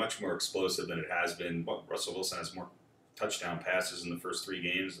offense is much more explosive than it has been. Russell Wilson has more touchdown passes in the first three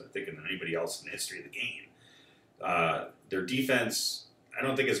games, I think, than anybody else in the history of the game. Their defense, I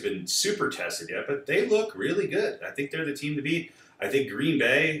don't think has been super tested yet, but they look really good. I think they're the team to beat. I think Green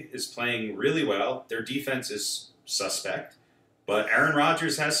Bay is playing really well. Their defense is suspect, but Aaron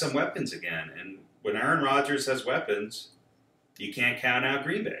Rodgers has some weapons again. And when Aaron Rodgers has weapons, you can't count out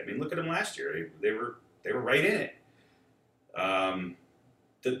Green Bay. I mean, look at them last year. They were right in it.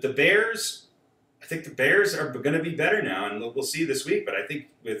 The Bears, I think the Bears are going to be better now, and we'll see this week. But I think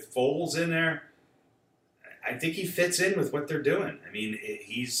with Foles in there, I think he fits in with what they're doing. I mean,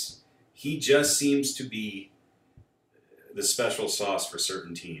 he just seems to be the special sauce for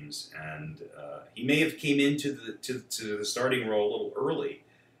certain teams, and he may have came into the starting role a little early,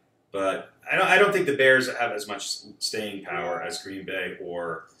 but I don't think the Bears have as much staying power as Green Bay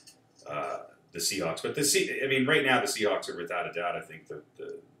or the Seahawks. But right now the Seahawks are without a doubt, I think,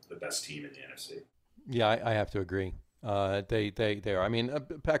 the best team in the NFC. Yeah, I have to agree. They are. I mean,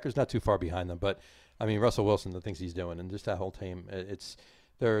 Packers not too far behind them, but I mean Russell Wilson, the things he's doing, and just that whole team.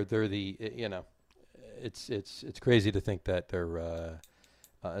 They're the It's crazy to think that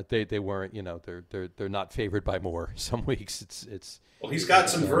they weren't, they're not favored by more some weeks. Well, he's got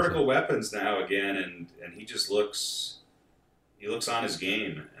some vertical weapons now again, and he just looks on his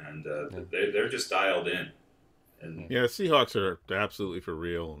game, and they're just dialed in. And yeah, the Seahawks are absolutely for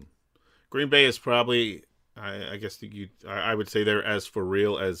real. And Green Bay is probably, I guess I would say they're as for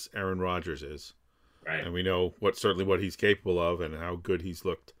real as Aaron Rodgers is. Right. And we know certainly what he's capable of and how good he's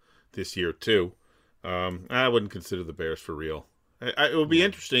looked this year too. I wouldn't consider the Bears for real. It would be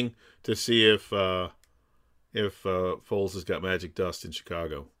interesting to see if Foles has got magic dust in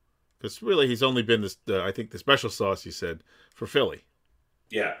Chicago, because really he's only been I think the special sauce you said for Philly.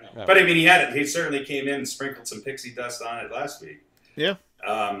 Yeah, but I mean he certainly came in and sprinkled some pixie dust on it last week. Yeah.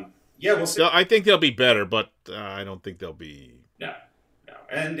 We'll see. I think they'll be better, but I don't think they'll be. No.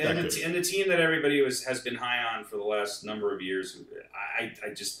 And the team that everybody has been high on for the last number of years, I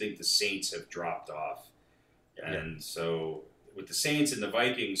just think the Saints have dropped off. And so with the Saints and the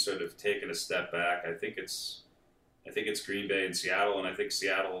Vikings sort of taking a step back, I think it's Green Bay and Seattle, and I think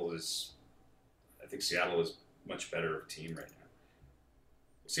Seattle is much better of a team right now.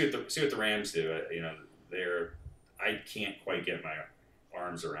 See what the Rams do. I can't quite get my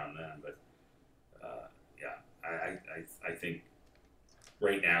arms around them, but I think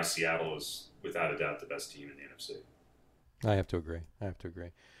right now Seattle is without a doubt the best team in the NFC. I have to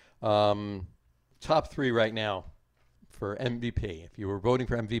agree. Top three right now for MVP. If you were voting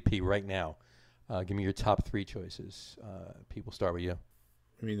for MVP right now, give me your top three choices. People start with you.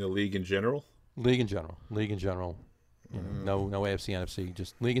 I mean the league in general? League in general. No AFC, NFC,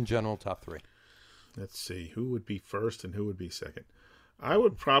 just league in general, top three. Let's see. Who would be first and who would be second? I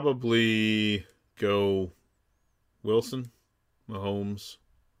would probably go Wilson, Mahomes,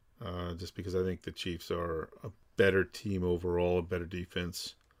 just because I think the Chiefs are a better team overall, a better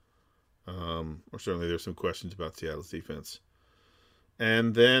defense. Or certainly there's some questions about Seattle's defense.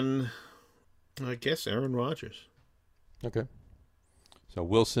 And then I guess Aaron Rodgers. Okay. So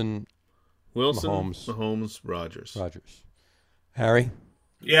Wilson, Wilson, Mahomes. Mahomes, Rodgers. Harry?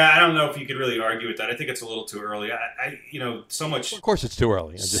 Yeah, I don't know if you could really argue with that. I think it's a little too early. So much. Of course, it's too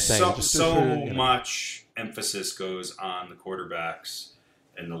early. I'm just saying. So much emphasis goes on the quarterbacks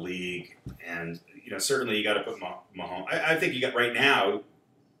in the league, and certainly you got to put Mahomes. I think you got right now.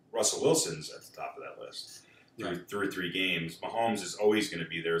 Russell Wilson's at the top of that list through 3 games. Mahomes is always going to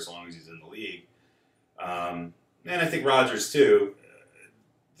be there as long as he's in the league, and I think Rodgers too.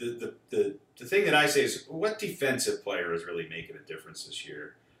 The thing that I say is, what defensive player is really making a difference this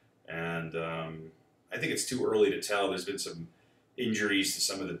year? And I think it's too early to tell. There's been some injuries to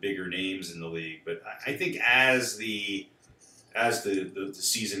some of the bigger names in the league, but I think as the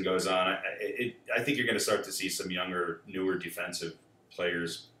season goes on, I think you're going to start to see some younger, newer defensive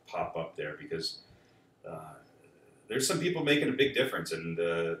players pop up there because there's some people making a big difference, and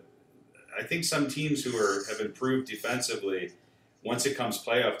I think some teams who have improved defensively. Once it comes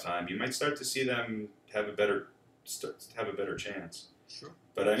playoff time, you might start to see them have a better chance. Sure.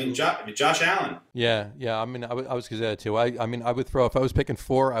 But I mean, Josh Allen. Yeah. I mean, I was going to say that too. I mean, I would throw, if I was picking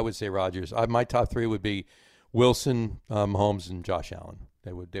 4, I would say Rodgers. My top 3 would be Wilson, Mahomes, and Josh Allen.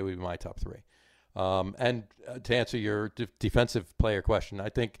 They would be my top 3. And to answer your defensive player question, I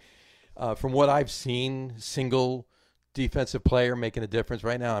think from what I've seen, single defensive player making a difference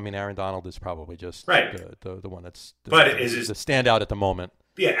right now. I mean, Aaron Donald is probably just the one that's the standout at the moment.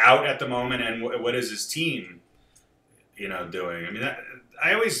 Yeah, out at the moment, and what is his team, doing? I mean,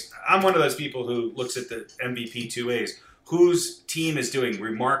 I'm one of those people who looks at the MVP 2 ways: whose team is doing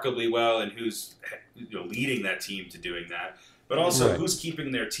remarkably well, and who's leading that team to doing that, but also who's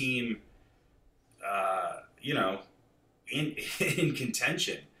keeping their team, in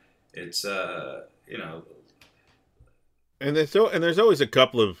contention. It's And there's always a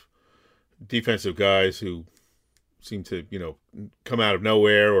couple of defensive guys who seem to, come out of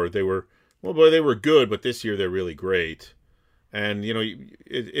nowhere, or they were good, but this year they're really great. And,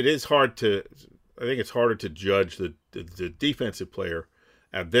 it is hard to, I think it's harder to judge the defensive player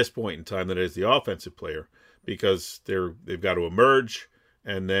at this point in time than it is the offensive player, because they've got to emerge,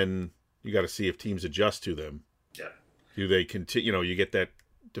 and then you got to see if teams adjust to them. Yeah. Do they continue, you get that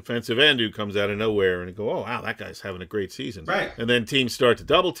defensive end who comes out of nowhere and go, oh, wow, that guy's having a great season. Right. And then teams start to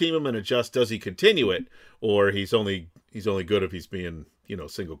double team him and adjust. Does he continue it, or he's only good if he's being,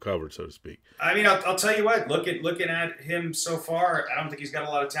 single covered, so to speak. I mean, I'll tell you what, looking at him so far, I don't think he's got a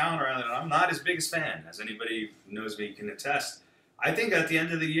lot of talent around it. I'm not his biggest fan, as anybody who knows me can attest. I think at the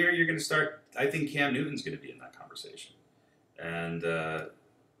end of the year, you're going to start, I think Cam Newton's going to be in that conversation. And,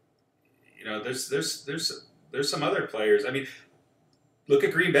 there's some other players. I mean, look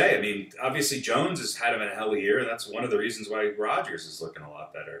at Green Bay. I mean, obviously Jones has had him in a hell of a year, and that's one of the reasons why Rodgers is looking a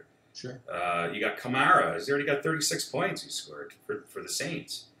lot better. Sure. You got Kamara. He's already got 36 points he scored for the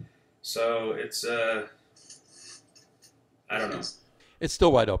Saints. So it's I don't know. It's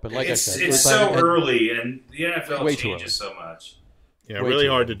still wide open. Like I said, it's so early, and the NFL changes so much. Yeah, really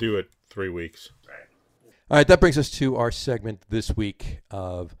hard to do it 3 weeks. Right. All right, that brings us to our segment this week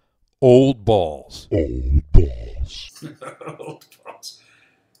of Old Balls. Old balls. Old balls.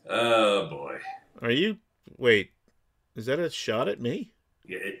 Oh boy. Wait, is that a shot at me?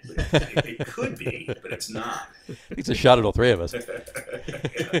 Yeah, it could be, but it's not. It's a shot at all 3 of us.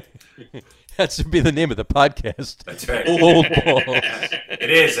 That should be the name of the podcast. That's right. Old Balls. It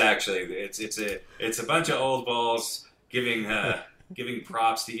is actually. It's a bunch of old balls giving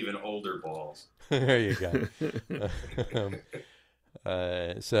props to even older balls. There you go.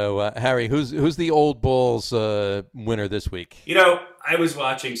 So Harry, who's the Old Balls winner this week? I was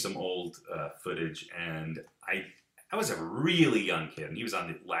watching some old footage, and I was a really young kid, and he was on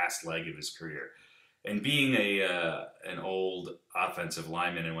the last leg of his career. And being an old offensive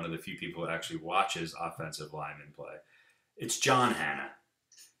lineman, and one of the few people who actually watches offensive linemen play, it's John Hannah.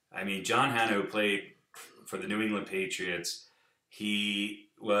 I mean, John Hannah, who played for the New England Patriots, he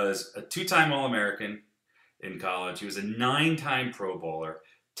was a 2-time All-American in college. He was a 9-time Pro Bowler,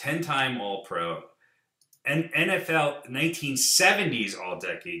 10-time All-Pro, and NFL 1970s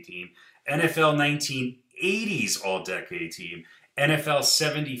All-Decade Team, NFL 1980s All-Decade Team, NFL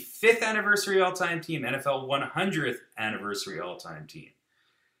 75th Anniversary All-Time Team, NFL 100th Anniversary All-Time Team.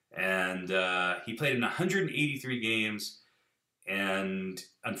 And he played in 183 games, and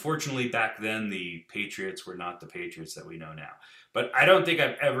unfortunately back then the Patriots were not the Patriots that we know now. But I don't think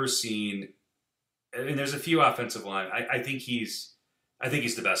I've ever seen... I mean, there's a few offensive linemen. I think he's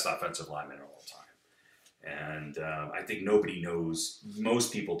the best offensive lineman of all time. And I think nobody knows,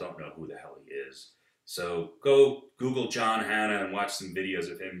 most people don't know who the hell he is. So go Google John Hannah and watch some videos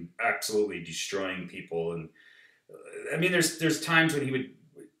of him absolutely destroying people. And I mean, there's times when he would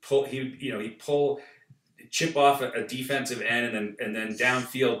chip off a defensive end and then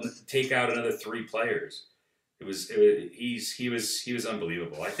downfield take out another 3 players. He was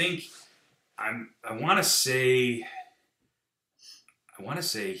unbelievable. I think I want to say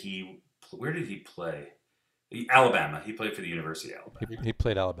where did he play? Alabama. He played for the University of Alabama. He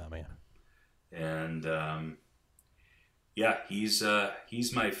played Alabama, yeah. And he's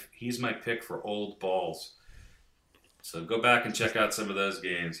my pick for old balls. So go back and check out some of those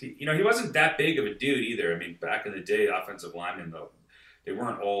games. He wasn't that big of a dude either. I mean, back in the day, offensive linemen, though, they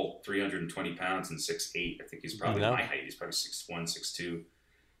weren't all 320 pounds and 6'8". I think he's probably my height. He's probably 6'1", 6'2".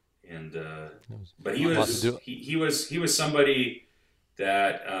 And but he was somebody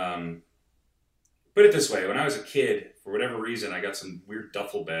that put it this way: when I was a kid, for whatever reason, I got some weird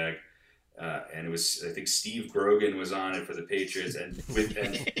duffel bag. And it was, I think Steve Grogan was on it for the Patriots, and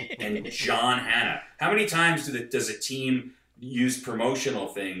John Hanna. How many times does a team use promotional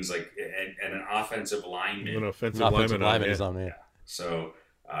things like and an offensive lineman? An offensive lineman is on there. Yeah. So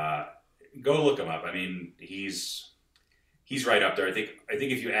go look him up. I mean, he's right up there. I think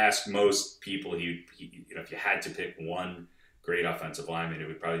if you ask most people, he if you had to pick one great offensive lineman, it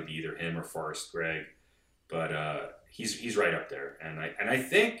would probably be either him or Forrest Gregg. But he's right up there, and I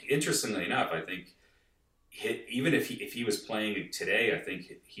think, interestingly enough, I think even if he was playing today, I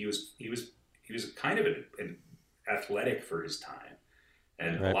think he was kind of an athletic for his time,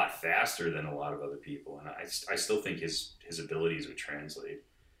 and a lot faster than a lot of other people, and I still think his abilities would translate.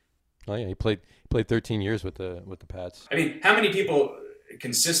 Oh yeah, he played 13 years with the Pats. I mean, how many people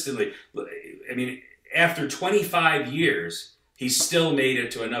consistently? I mean, after 25 years, he still made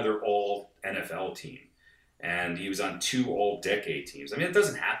it to another All NFL team. And he was on 2 All-Decade teams. I mean, it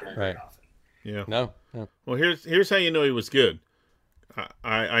doesn't happen very often. Yeah. No. Well, here's how you know he was good.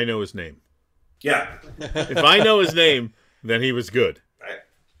 I know his name. Yeah. If I know his name, then he was good. Right.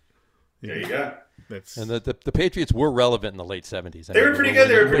 There you go. And the Patriots were relevant in the late 70s. They were pretty good.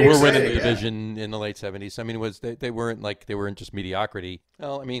 They were pretty exciting. Winning the division in the late 70s. I mean, they weren't just mediocrity.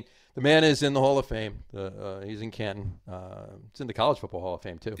 Well, I mean, the man is in the Hall of Fame. He's in Canton. It's in the College Football Hall of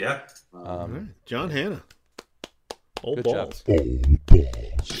Fame too. Yeah. John Hanna. Old Good balls. Job.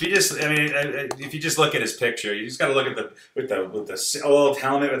 If you just look at his picture, you just got to look at with the old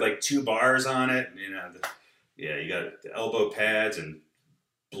helmet with like 2 bars on it. You got the elbow pads and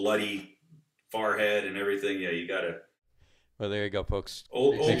bloody forehead and everything. Yeah, you got to. Well, there you go, folks.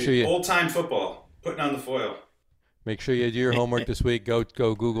 Old time football, putting on the foil. Make sure you do your homework this week. Go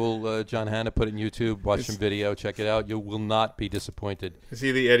Google John Hanna, put it in YouTube, watch some video, check it out. You will not be disappointed. Is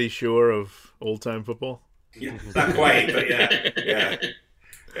he the Eddie Shore of old time football? Yeah, not quite, but yeah.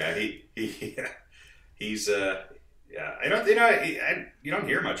 He's I don't you don't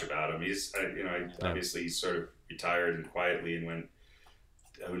hear much about him. He's obviously he's sort of retired and quietly and went.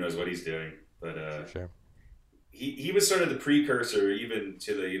 Who knows what he's doing? But sure. He was sort of the precursor even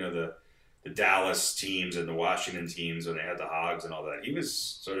to the Dallas teams and the Washington teams when they had the Hogs and all that. He was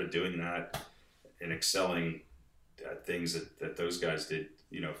sort of doing that and excelling at things that those guys did,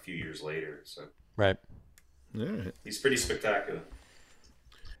 a few years later. So right. Yeah. He's pretty spectacular.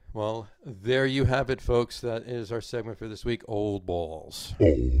 Well, there you have it, folks. That is our segment for this week, Old Balls.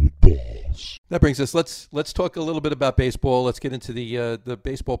 That brings us, let's talk a little bit about baseball. Let's get into the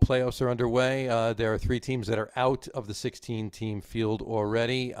baseball playoffs are underway. There are 3 teams that are out of the 16-team field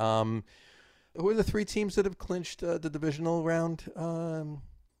already. Who are the 3 teams that have clinched the divisional round?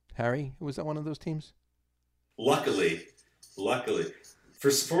 Harry, was that one of those teams? Luckily,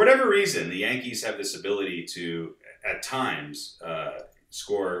 for whatever reason, the Yankees have this ability to, at times,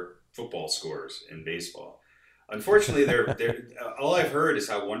 score football scores in baseball. Unfortunately, they're all I've heard is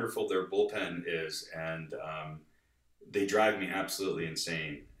how wonderful their bullpen is, and they drive me absolutely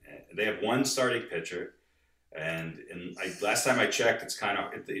insane. They have 1 starting pitcher, and last time I checked, it's kind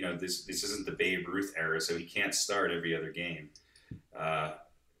of this isn't the Babe Ruth era, so he can't start every other game.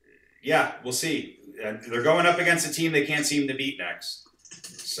 We'll see. They're going up against a team they can't seem to beat next.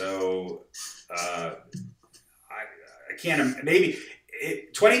 So I can't. Maybe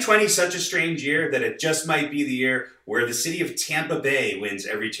 2020 is such a strange year that it just might be the year where the city of Tampa Bay wins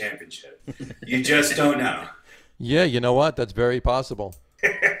every championship. You just don't know. Yeah, you know what? That's very possible.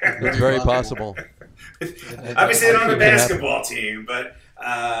 That's very possible. Obviously, they don't have a basketball team, but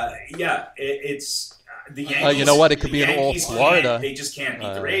it's the Yankees. You know what? It could be an all Florida. They just can't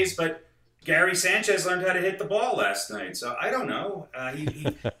beat the Rays, but Gary Sanchez learned how to hit the ball last night, so I don't know.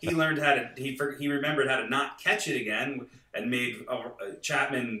 He learned how to. He remembered how to not catch it again, and made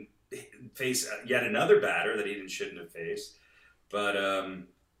Chapman face yet another batter that he shouldn't have faced. But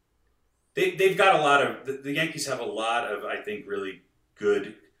they've got a lot of the Yankees have a lot of, I think, really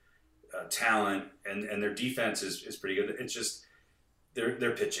good talent, and their defense is pretty good. It's just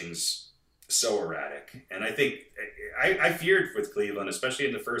their pitching's so erratic, and I think I feared with Cleveland, especially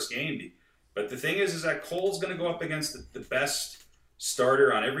in the first game. But the thing is that Cole's going to go up against the best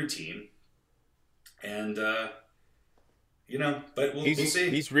starter on every team, and but we'll see.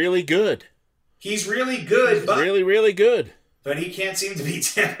 He's really good. He's really good, but really, really good. But he can't seem to beat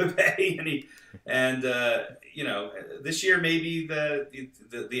Tampa Bay, and this year maybe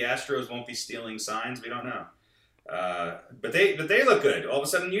the Astros won't be stealing signs. We don't know, but they look good. All of a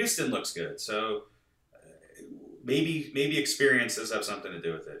sudden, Houston looks good. So maybe experience does have something to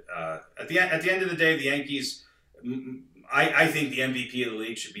do with it. At the end of the day, the Yankees. I think the MVP of the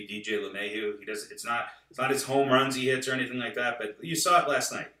league should be DJ LeMahieu. It's not his home runs he hits or anything like that, but you saw it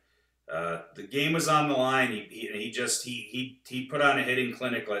last night. The game was on the line. He put on a hitting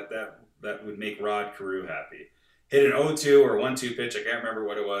clinic like that would make Rod Carew happy. Hit an 0-2 or 1-2 pitch, I can't remember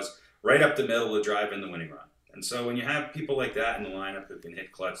what it was, right up the middle to drive in the winning run. And so when you have people like that in the lineup who can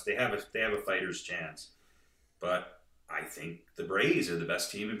hit clutch, they have a fighter's chance. But I think the Braves are the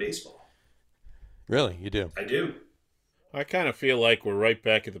best team in baseball. Really, you do? I do. I kind of feel like we're right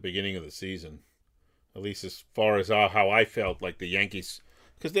back at the beginning of the season, at least as far as how I felt like the Yankees.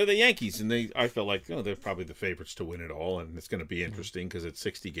 Because they're the Yankees, and I felt like they're probably the favorites to win it all, and it's going to be interesting because it's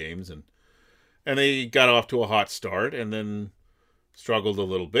 60 games, and they got off to a hot start, and then struggled a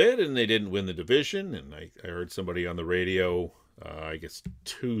little bit, and they didn't win the division. And I heard somebody on the radio, I guess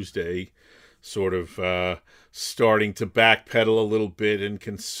Tuesday, sort of starting to backpedal a little bit and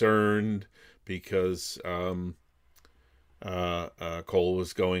concerned because Cole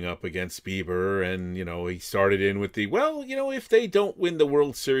was going up against Bieber, and he started in with if they don't win the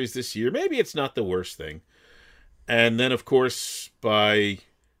World Series this year, maybe it's not the worst thing. And then, of course, by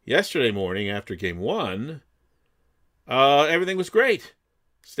yesterday morning after Game 1, everything was great.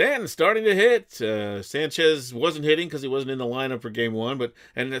 Stanton's starting to hit. Sanchez wasn't hitting because he wasn't in the lineup for Game 1,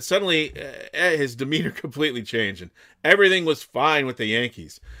 and then suddenly his demeanor completely changed, and everything was fine with the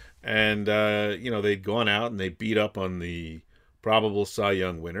Yankees. And, they'd gone out and they beat up on the probable Cy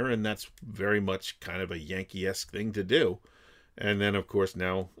Young winner, and that's very much kind of a Yankee-esque thing to do. And then, of course,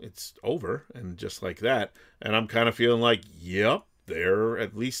 now it's over, and just like that. And I'm kind of feeling like, yep, they're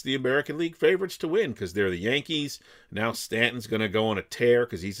at least the American League favorites to win because they're the Yankees. Now Stanton's going to go on a tear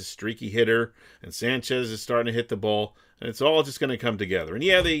because he's a streaky hitter, and Sanchez is starting to hit the ball, and it's all just going to come together. And,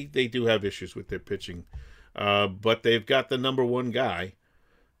 yeah, they do have issues with their pitching, but they've got the number one guy.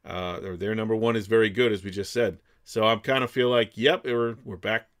 Or their number one is very good, as we just said. So I'm kind of feel like, yep, we're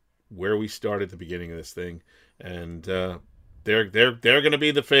back where we started at the beginning of this thing, and they're going to be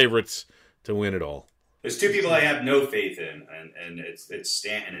the favorites to win it all. There's two people I have no faith in, and it's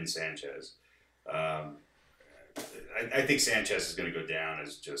Stanton and Sanchez. I think Sanchez is going to go down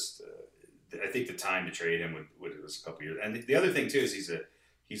as just. I think the time to trade him was a couple years, and the other thing too is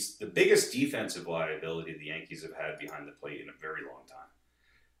he's the biggest defensive liability the Yankees have had behind the plate in a very long time.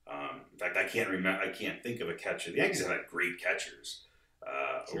 In fact, I can't think of a catcher. The Yankees have had great catchers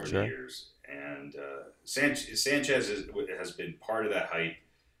over the years, and Sanchez has been part of that hype.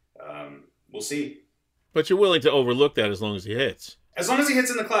 We'll see. But you're willing to overlook that as long as he hits. As long as he hits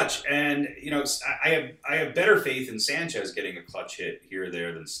in the clutch, and I have better faith in Sanchez getting a clutch hit here or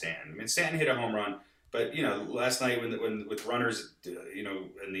there than Stanton. I mean, Stanton hit a home run, but last night when with runners,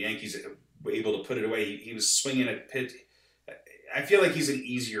 and the Yankees were able to put it away, he was swinging a pitch. I feel like he's an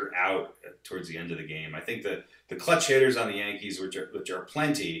easier out towards the end of the game. I think the clutch hitters on the Yankees, which are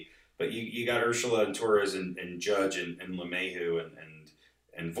plenty, but you got Urshela and Torres and Judge and LeMahieu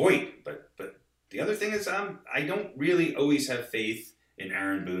and Voit. But the other thing is I don't really always have faith in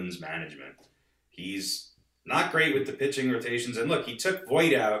Aaron Boone's management. He's not great with the pitching rotations. And look, he took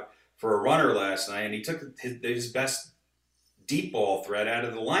Voit out for a runner last night, and he took his best deep ball threat out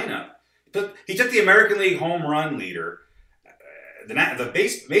of the lineup. He took the American League home run leader,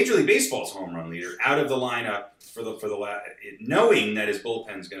 Major League Baseball's home run leader, out of the lineup for the knowing that his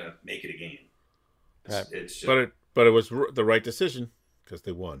bullpen's going to make it a game. It's just, but it was the right decision because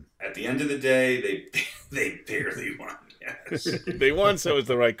they won. At the end of the day, they barely won. Yes, they won, so it was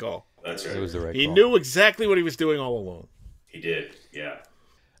the right call. That's right. It was the right He call. knew exactly what he was doing all along. He did. Yeah.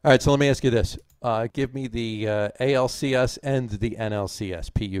 All right, so let me ask you this: give me the ALCS and the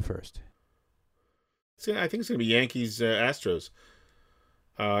NLCS. Pete, you first. I think it's going to be Yankees, Astros.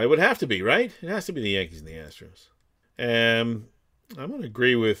 It would have to be, right? It has to be the Yankees and the Astros. I'm going to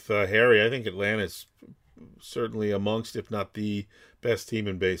agree with Harry. I think Atlanta's certainly amongst, if not the best team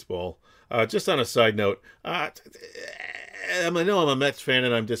in baseball. Just on a side note, I know I'm a Mets fan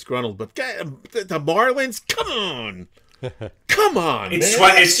and I'm disgruntled, but the Marlins, come on! Come on, It's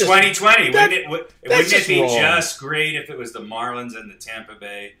man. it's 2020. Wouldn't it be wrong. just great if it was the Marlins and the Tampa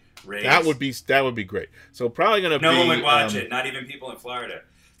Bay Rays? That would be great. So probably going to be. No one would watch it. Not even people in Florida.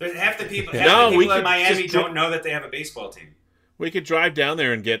 Half the people in Miami don't know that they have a baseball team. We could drive down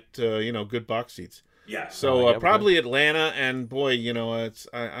there and get good box seats. Yeah. So probably Atlanta, and boy,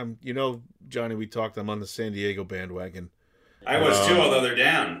 I'm Johnny, we talked. I'm on the San Diego bandwagon. I was too, although they're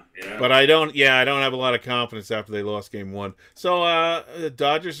down. But I don't have a lot of confidence after they lost game 1. So the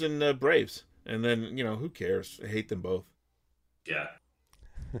Dodgers and Braves, and then who cares? I hate them both. Yeah.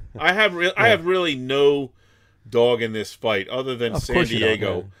 I have really no dog in this fight other than San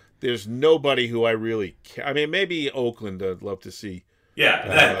Diego. There's nobody who I really care. I mean, maybe Oakland I'd love to see.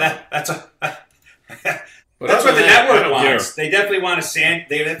 Yeah, that's what other the than that, I network don't wants. care. They definitely want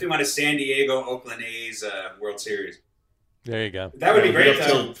a San Diego Oakland A's World Series. There you go. That would be great Up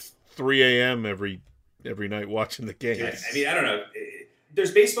though. till 3 a.m. every night watching the games. Yeah, I mean, I don't know.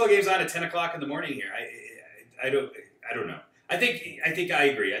 There's baseball games on at 10 o'clock in the morning here. I don't know. I think I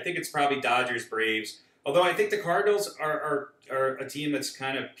agree. I think it's probably Dodgers, Braves. Although I think the Cardinals are a team that's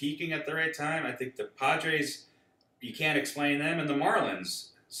kind of peaking at the right time. I think the Padres, you can't explain them, and the Marlins.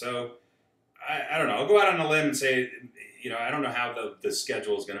 So I don't know. I'll go out on a limb and say, I don't know how the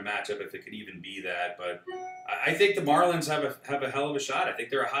schedule is going to match up, if it could even be that. But I think the Marlins have a hell of a shot. I think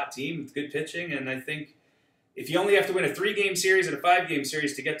they're a hot team with good pitching, and I think if you only have to win a 3-game series and a 5-game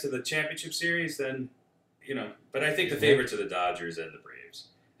series to get to the championship series, then But I think the favorites are the Dodgers and the Braves.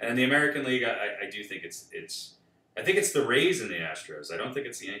 And in the American League, I do think I think it's the Rays and the Astros. I don't think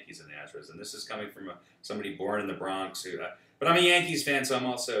it's the Yankees and the Astros. And this is coming from somebody born in the Bronx but I'm a Yankees fan, so I'm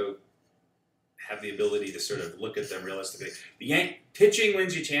also have the ability to sort of look at them realistically. Pitching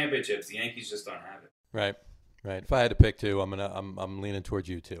wins you championships. The Yankees just don't have it. Right. If I had to pick two, I'm leaning towards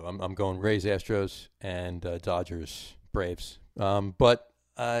you too. I'm going Rays, Astros, and Dodgers, Braves. But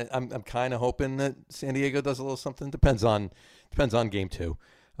I'm kind of hoping that San Diego does a little something. Depends on game 2.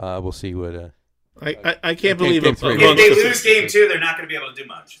 We'll see what. I can't believe game 3. If they lose game 2, they're not going to be able to do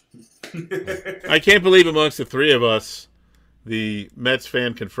much. I can't believe amongst the three of us, the Mets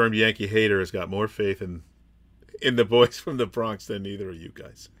fan confirmed Yankee hater has got more faith in the boys from the Bronx than either of you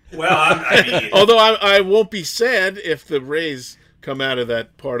guys. Well, I mean, although I won't be sad if the Rays come out of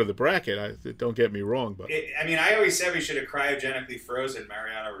that part of the bracket. Don't get me wrong, but I always said we should have cryogenically frozen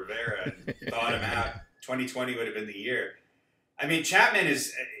Mariano Rivera and thawed him out. 2020 would have been the year. I mean, Chapman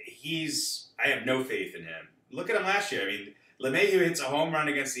I have no faith in him. Look at him last year. I mean, LeMahieu hits a home run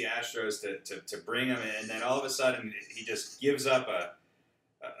against the Astros to bring him in, and then all of a sudden he just gives up a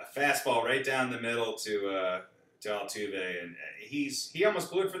fastball right down the middle to Altuve, and he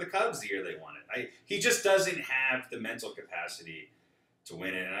almost blew it for the Cubs the year they won it. He just doesn't have the mental capacity to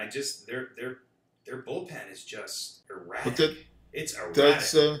win it, and their bullpen is just erratic. It's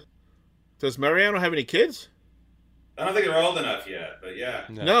erratic. Does Mariano have any kids? I don't think they're old enough yet, but yeah.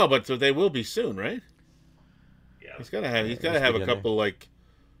 No, but they will be soon, right? Yeah. He's got to have a couple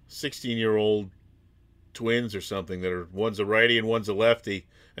 16-year-old twins or something that are one's a righty and one's a lefty,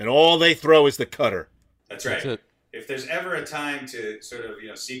 and all they throw is the cutter. That's right. That's it. If there's ever a time to sort of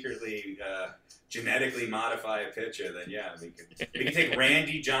secretly genetically modify a pitcher, then yeah, we can take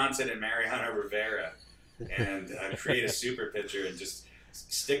Randy Johnson and Mariano Rivera and create a super pitcher and just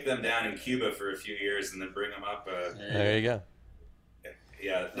stick them down in Cuba for a few years and then bring them up. There you go.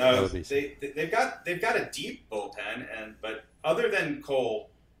 Yeah, no, they've got a deep bullpen, but other than Cole,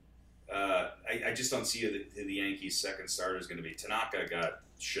 I just don't see who the Yankees' second starter is going to be. Tanaka got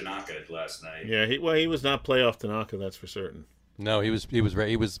Shinaka'd last night. Yeah, he was not playoff Tanaka, that's for certain. No, he was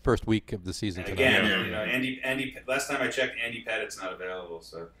first week of the season. And again, Andy. Last time I checked, Andy Pettit's not available.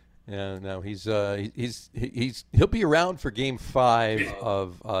 So yeah, no, he'll be around for Game 5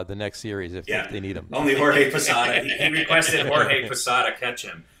 of the next series if they need him. Only Jorge Posada. He requested Jorge Posada catch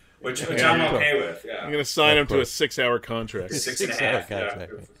him, which I'm okay with. Yeah, I'm going to sign him to a 6-hour contract. 6.5.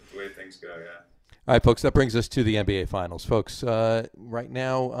 contract. The way things go. Yeah. All right, folks, that brings us to the NBA Finals. Folks, right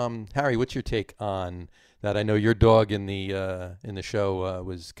now, Harry, what's your take on that? I know your dog in the show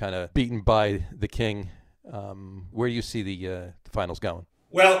was kind of beaten by the king. Where do you see the Finals going?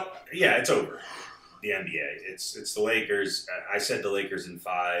 Well, yeah, it's over. The NBA. It's the Lakers. I said the Lakers in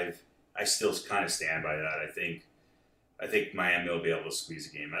 5. I still kind of stand by that. I think Miami will be able to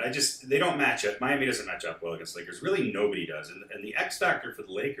squeeze a game. They don't match up. Miami doesn't match up well against Lakers. Really, nobody does. And the X factor for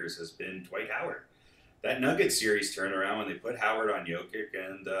the Lakers has been Dwight Howard. That Nuggets series turned around when they put Howard on Jokic,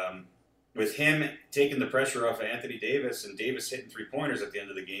 and with him taking the pressure off of Anthony Davis, and Davis hitting 3-pointers at the end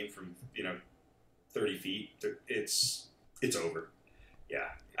of the game from 30 feet, it's over. Yeah,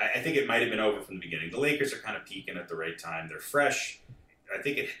 I think it might have been over from the beginning. The Lakers are kind of peaking at the right time. They're fresh. I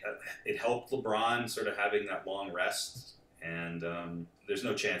think it helped LeBron sort of having that long rest, and there's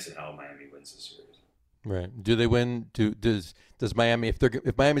no chance in hell Miami wins this series. Right. Do they win? Does Miami,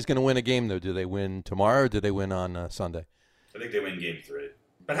 if Miami's going to win a game, though, do they win tomorrow or do they win on Sunday? I think they win Game 3.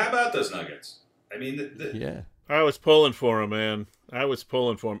 But how about those Nuggets? I mean, yeah. I was pulling for them, man. I was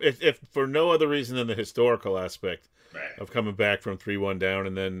pulling for them. If for no other reason than the historical aspect of coming back from 3-1 down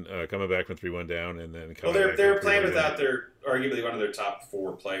and then coming back from 3-1 down and then coming back. Well, they're playing without their arguably one of their top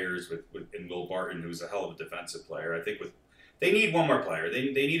 4 players in Will Barton, who's a hell of a defensive player. I think they need one more player.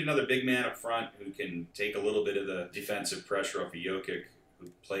 They need another big man up front who can take a little bit of the defensive pressure off of Jokic, who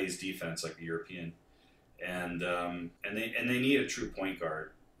plays defense like a European, and they need a true point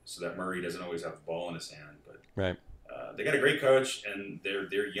guard so that Murray doesn't always have the ball in his hand. But right. They got a great coach, and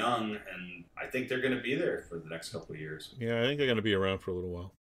they're young, and I think they're going to be there for the next couple of years. Yeah, I think they're going to be around for a little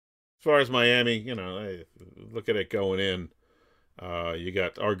while. As far as Miami, I look at it going in. You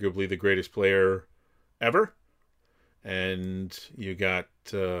got arguably the greatest player ever, and you got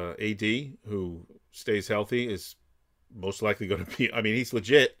AD, who stays healthy, is most likely going to be. I mean, he's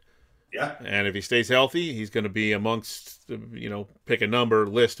legit. Yeah. And if he stays healthy, he's going to be amongst pick a number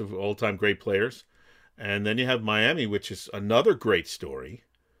list of all-time great players. And then you have Miami, which is another great story.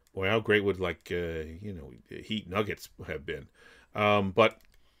 Boy, how great would Heat Nuggets have been? But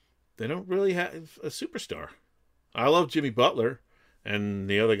they don't really have a superstar. I love Jimmy Butler and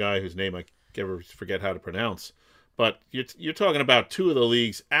the other guy whose name I ever forget how to pronounce. But you're talking about two of the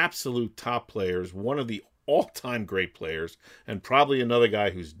league's absolute top players, one of the all-time great players, and probably another guy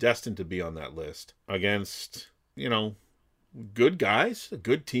who's destined to be on that list against, good guys, a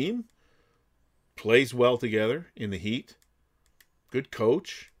good team. Plays well together in the Heat. Good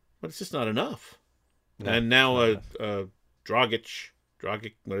coach, but it's just not enough. No, and now Dragic,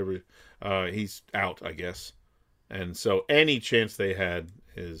 whatever, he's out, I guess. And so any chance they had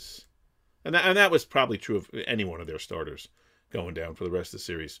is, and that was probably true of any one of their starters going down for the rest of the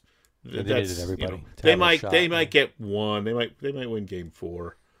series. They needed everybody. They might get one. They might win Game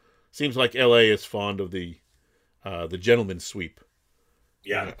 4. Seems like LA is fond of the gentleman's sweep.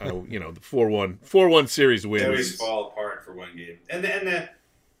 Yeah, the 4-1 series wins. They always fall apart for one game, and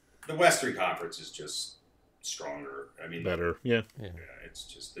the Western Conference is just stronger. I mean, better. Yeah. It's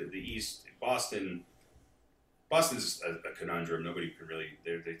just the East. Boston's a conundrum. Nobody can really.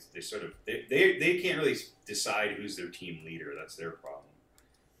 They can't really decide who's their team leader. That's their problem.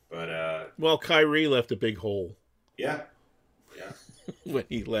 But well, Kyrie left a big hole. Yeah. When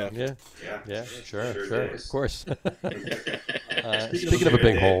he left. Yeah. Sure. Of course. Speaking of a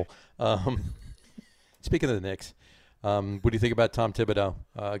big hole, speaking of the Knicks, what do you think about Tom Thibodeau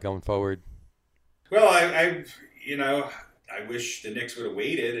going forward? Well, I wish the Knicks would have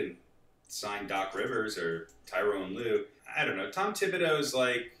waited and signed Doc Rivers or Tyrone Lue. I don't know. Tom Thibodeau's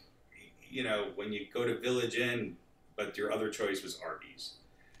like, when you go to Village Inn, but your other choice was Arby's.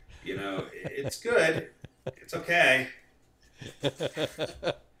 It's good. It's okay.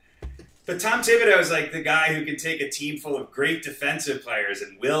 But Tom Thibodeau is like the guy who can take a team full of great defensive players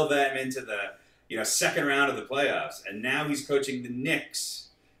and will them into the second round of the playoffs. And now he's coaching the Knicks.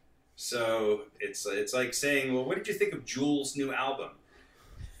 So it's like saying, well, what did you think of Jules' new album?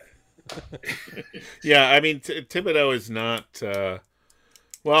 Yeah, I mean, Thibodeau is not.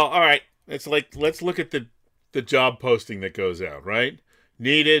 Well, all right. It's like, let's look at the job posting that goes out, right?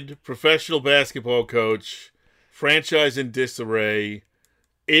 Needed professional basketball coach. Franchise in disarray,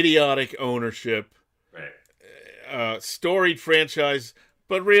 idiotic ownership, right? Storied franchise,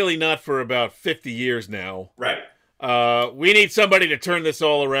 but really not for about 50 years now. Right. We need somebody to turn this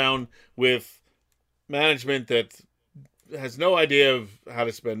all around with management that has no idea of how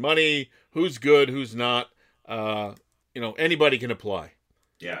to spend money, who's good, who's not. Anybody can apply.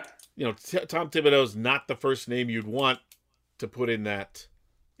 Yeah. Tom Thibodeau's not the first name you'd want to put in that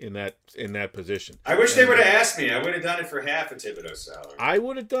position. I wish they would have asked me. I would have done it for half of Thibodeau's salary. I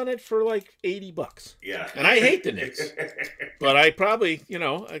would have done it for like $80. Yeah. And I hate the Knicks. But I probably,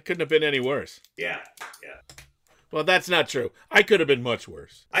 I couldn't have been any worse. Yeah. Well, that's not true. I could have been much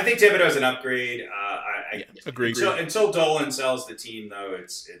worse. I think Thibodeau's an upgrade. Agreed. Until Dolan sells the team, though,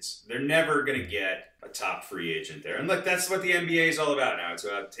 they're never going to get a top free agent there. And look, that's what the NBA is all about now. It's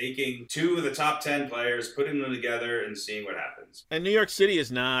about taking 2 of the top 10 players, putting them together, and seeing what happens. And New York City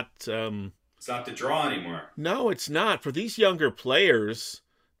is not. It's not the draw anymore. No, it's not. For these younger players,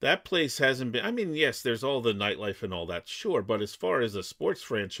 that place hasn't been. I mean, yes, there's all the nightlife and all that, sure. But as far as a sports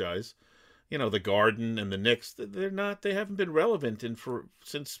franchise, the Garden and the Knicks, they're not. They haven't been relevant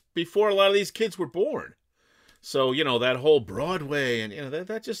since before a lot of these kids were born. So, that whole Broadway and,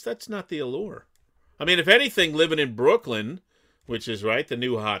 that's not the allure. I mean, if anything, living in Brooklyn, which is right, the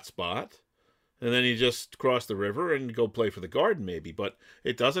new hot spot, and then you just cross the river and go play for the Garden maybe, but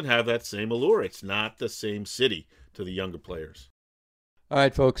it doesn't have that same allure. It's not the same city to the younger players. All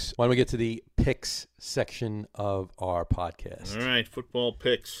right, folks, why don't we get to the picks section of our podcast? All right, football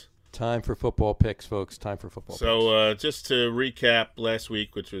picks. Time for football picks, folks. Time for football picks. So just to recap last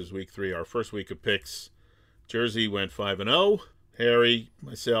week, which was week 3, our first week of picks, Jersey went 5-0. Harry,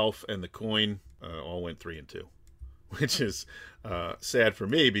 myself, and the coin all went 3-2, which is sad for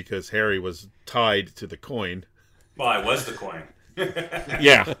me because Harry was tied to the coin. Well, I was the coin.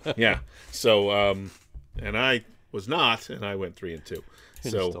 Yeah. So, and I was not, and I went 3-2.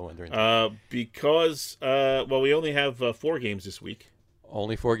 So, because we only have 4 games this week.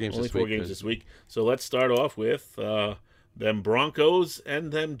 Only 4 games Only this 4 week. games this week. So let's start off with them Broncos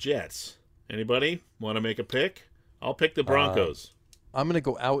and them Jets. Anybody want to make a pick? I'll pick the Broncos. I'm going to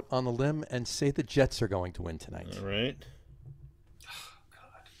go out on the limb and say the Jets are going to win tonight. All right. Oh,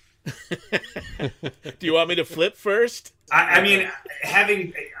 God. Do you want me to flip first? I mean,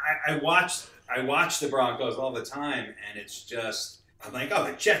 I watch the Broncos all the time, and it's just I'm like, oh,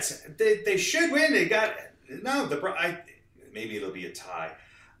 the Jets, they should win. They got no maybe it'll be a tie.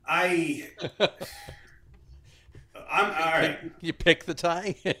 I'm all right. You pick the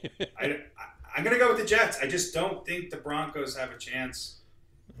tie. I'm gonna go with the Jets. I just don't think the Broncos have a chance.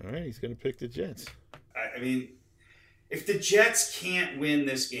 All right, he's gonna pick the Jets. I mean, if the Jets can't win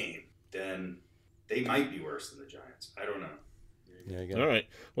this game, then they might be worse than the Giants. I don't know. There you go. All right.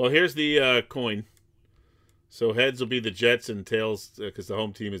 Well, here's the coin. So heads will be the Jets and tails because the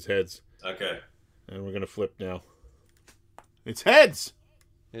home team is heads. Okay. And we're going to flip now. It's heads.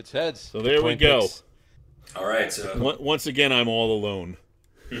 It's heads. So there we go. Picks. All right. So once again, I'm all alone.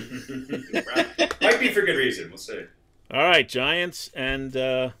 Might be for good reason. We'll see. All right. Giants and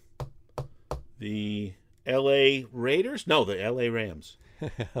the L.A. Raiders? No, the L.A. Rams.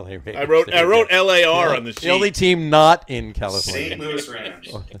 LA Raiders. I wrote LAR on the sheet. The only team not in California. St. Louis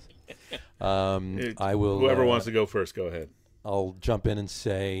Rams. I will. Whoever wants to go first, go ahead. I'll jump in and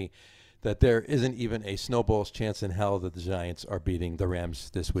say that there isn't even a snowball's chance in hell that the Giants are beating the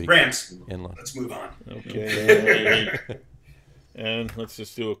Rams this week. Rams. Let's move on. Okay. And let's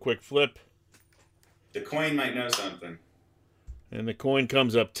just do a quick flip. The coin might know something. And the coin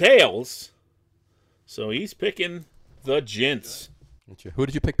comes up tails. So he's picking the Gents. Who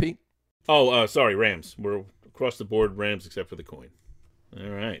did you pick, Pete? Oh, sorry, Rams. We're across the board, Rams, except for the coin. All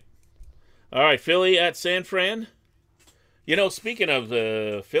right, Philly at San Fran. Speaking of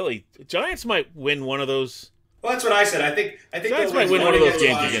Philly, Giants might win one of those. Well, that's what I said. I think Giants they'll might win one of those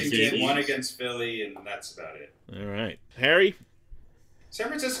games Washington, against the Eagles. one against Philly, and that's about it. All right, Harry. San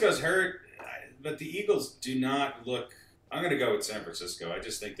Francisco's hurt, but the Eagles do not look. I'm going to go with San Francisco. I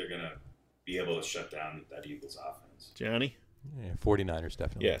just think they're going to be able to shut down that Eagles offense. Johnny. Yeah, 49ers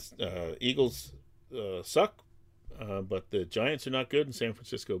definitely. Yes, Eagles suck, but the Giants are not good, and San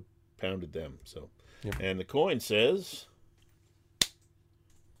Francisco pounded them. So, Yep. And the coin says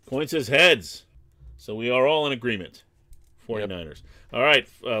heads. So we are all in agreement. 49ers. Yep. All right,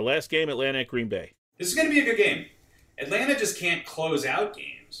 last game, Atlanta at Green Bay. This is going to be a good game. Atlanta just can't close out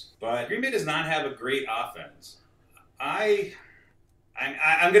games, but Green Bay does not have a great offense. I'm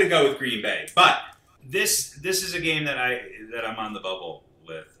going to go with Green Bay, but this is a game that I'm on the bubble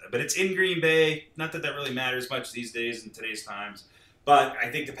with. But it's in Green Bay. Not that really matters much these days in today's times. But I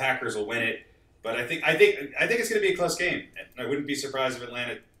think the Packers will win it. But I think it's going to be a close game. I wouldn't be surprised if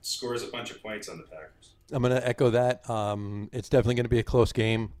Atlanta scores a bunch of points on the Packers. I'm going to echo that. It's definitely going to be a close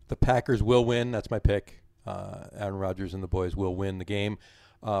game. The Packers will win. That's my pick. Aaron Rodgers and the boys will win the game.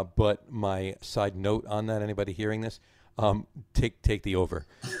 But my side note on that, anybody hearing this, take the over.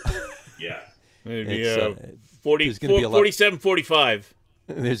 Yeah. Maybe 47-45.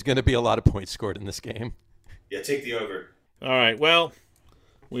 There's going to be a lot of points scored in this game. Yeah, take the over. All right. Well,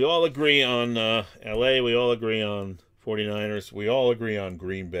 we all agree on L.A. We all agree on 49ers. We all agree on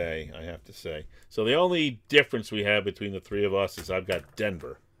Green Bay, I have to say. So the only difference we have between the three of us is I've got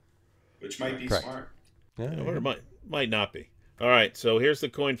Denver. Which might be Correct. smart. Yeah, or it might not be. All right. So here's the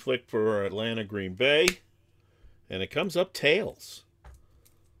coin flick for Atlanta, Green Bay. And it comes up tails.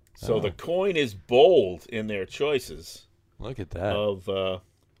 So the coin is bold in their choices. Look at that. Of the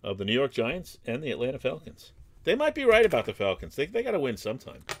New York Giants and the Atlanta Falcons. They might be right about the Falcons. They got to win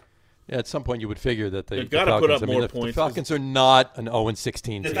sometime. Yeah, at some point you would figure that they've got to put up more points. The Falcons are not an 0-16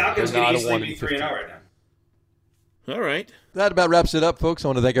 team. The Falcons They're can not easily a be 3-0 right now. All right. That about wraps it up, folks. I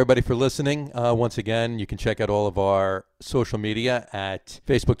want to thank everybody for listening. Once again, you can check out all of our social media at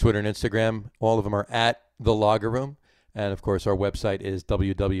Facebook, Twitter, and Instagram. All of them are at The Lager Room. And, of course, our website is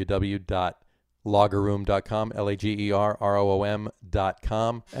www.lagerroom.com,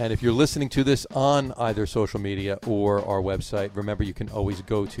 LAGERROOM.com. And if you're listening to this on either social media or our website, remember you can always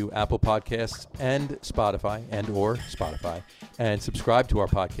go to Apple Podcasts and Spotify and subscribe to our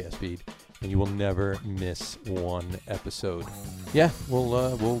podcast feed. And you will never miss one episode. Yeah,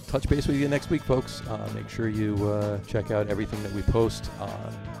 we'll touch base with you next week, folks. Make sure you check out everything that we post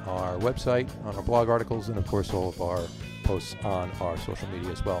on our website, on our blog articles, and, of course, all of our posts on our social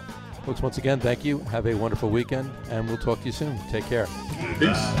media as well. Folks, once again, thank you. Have a wonderful weekend, and we'll talk to you soon. Take care.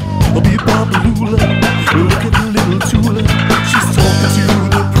 Peace.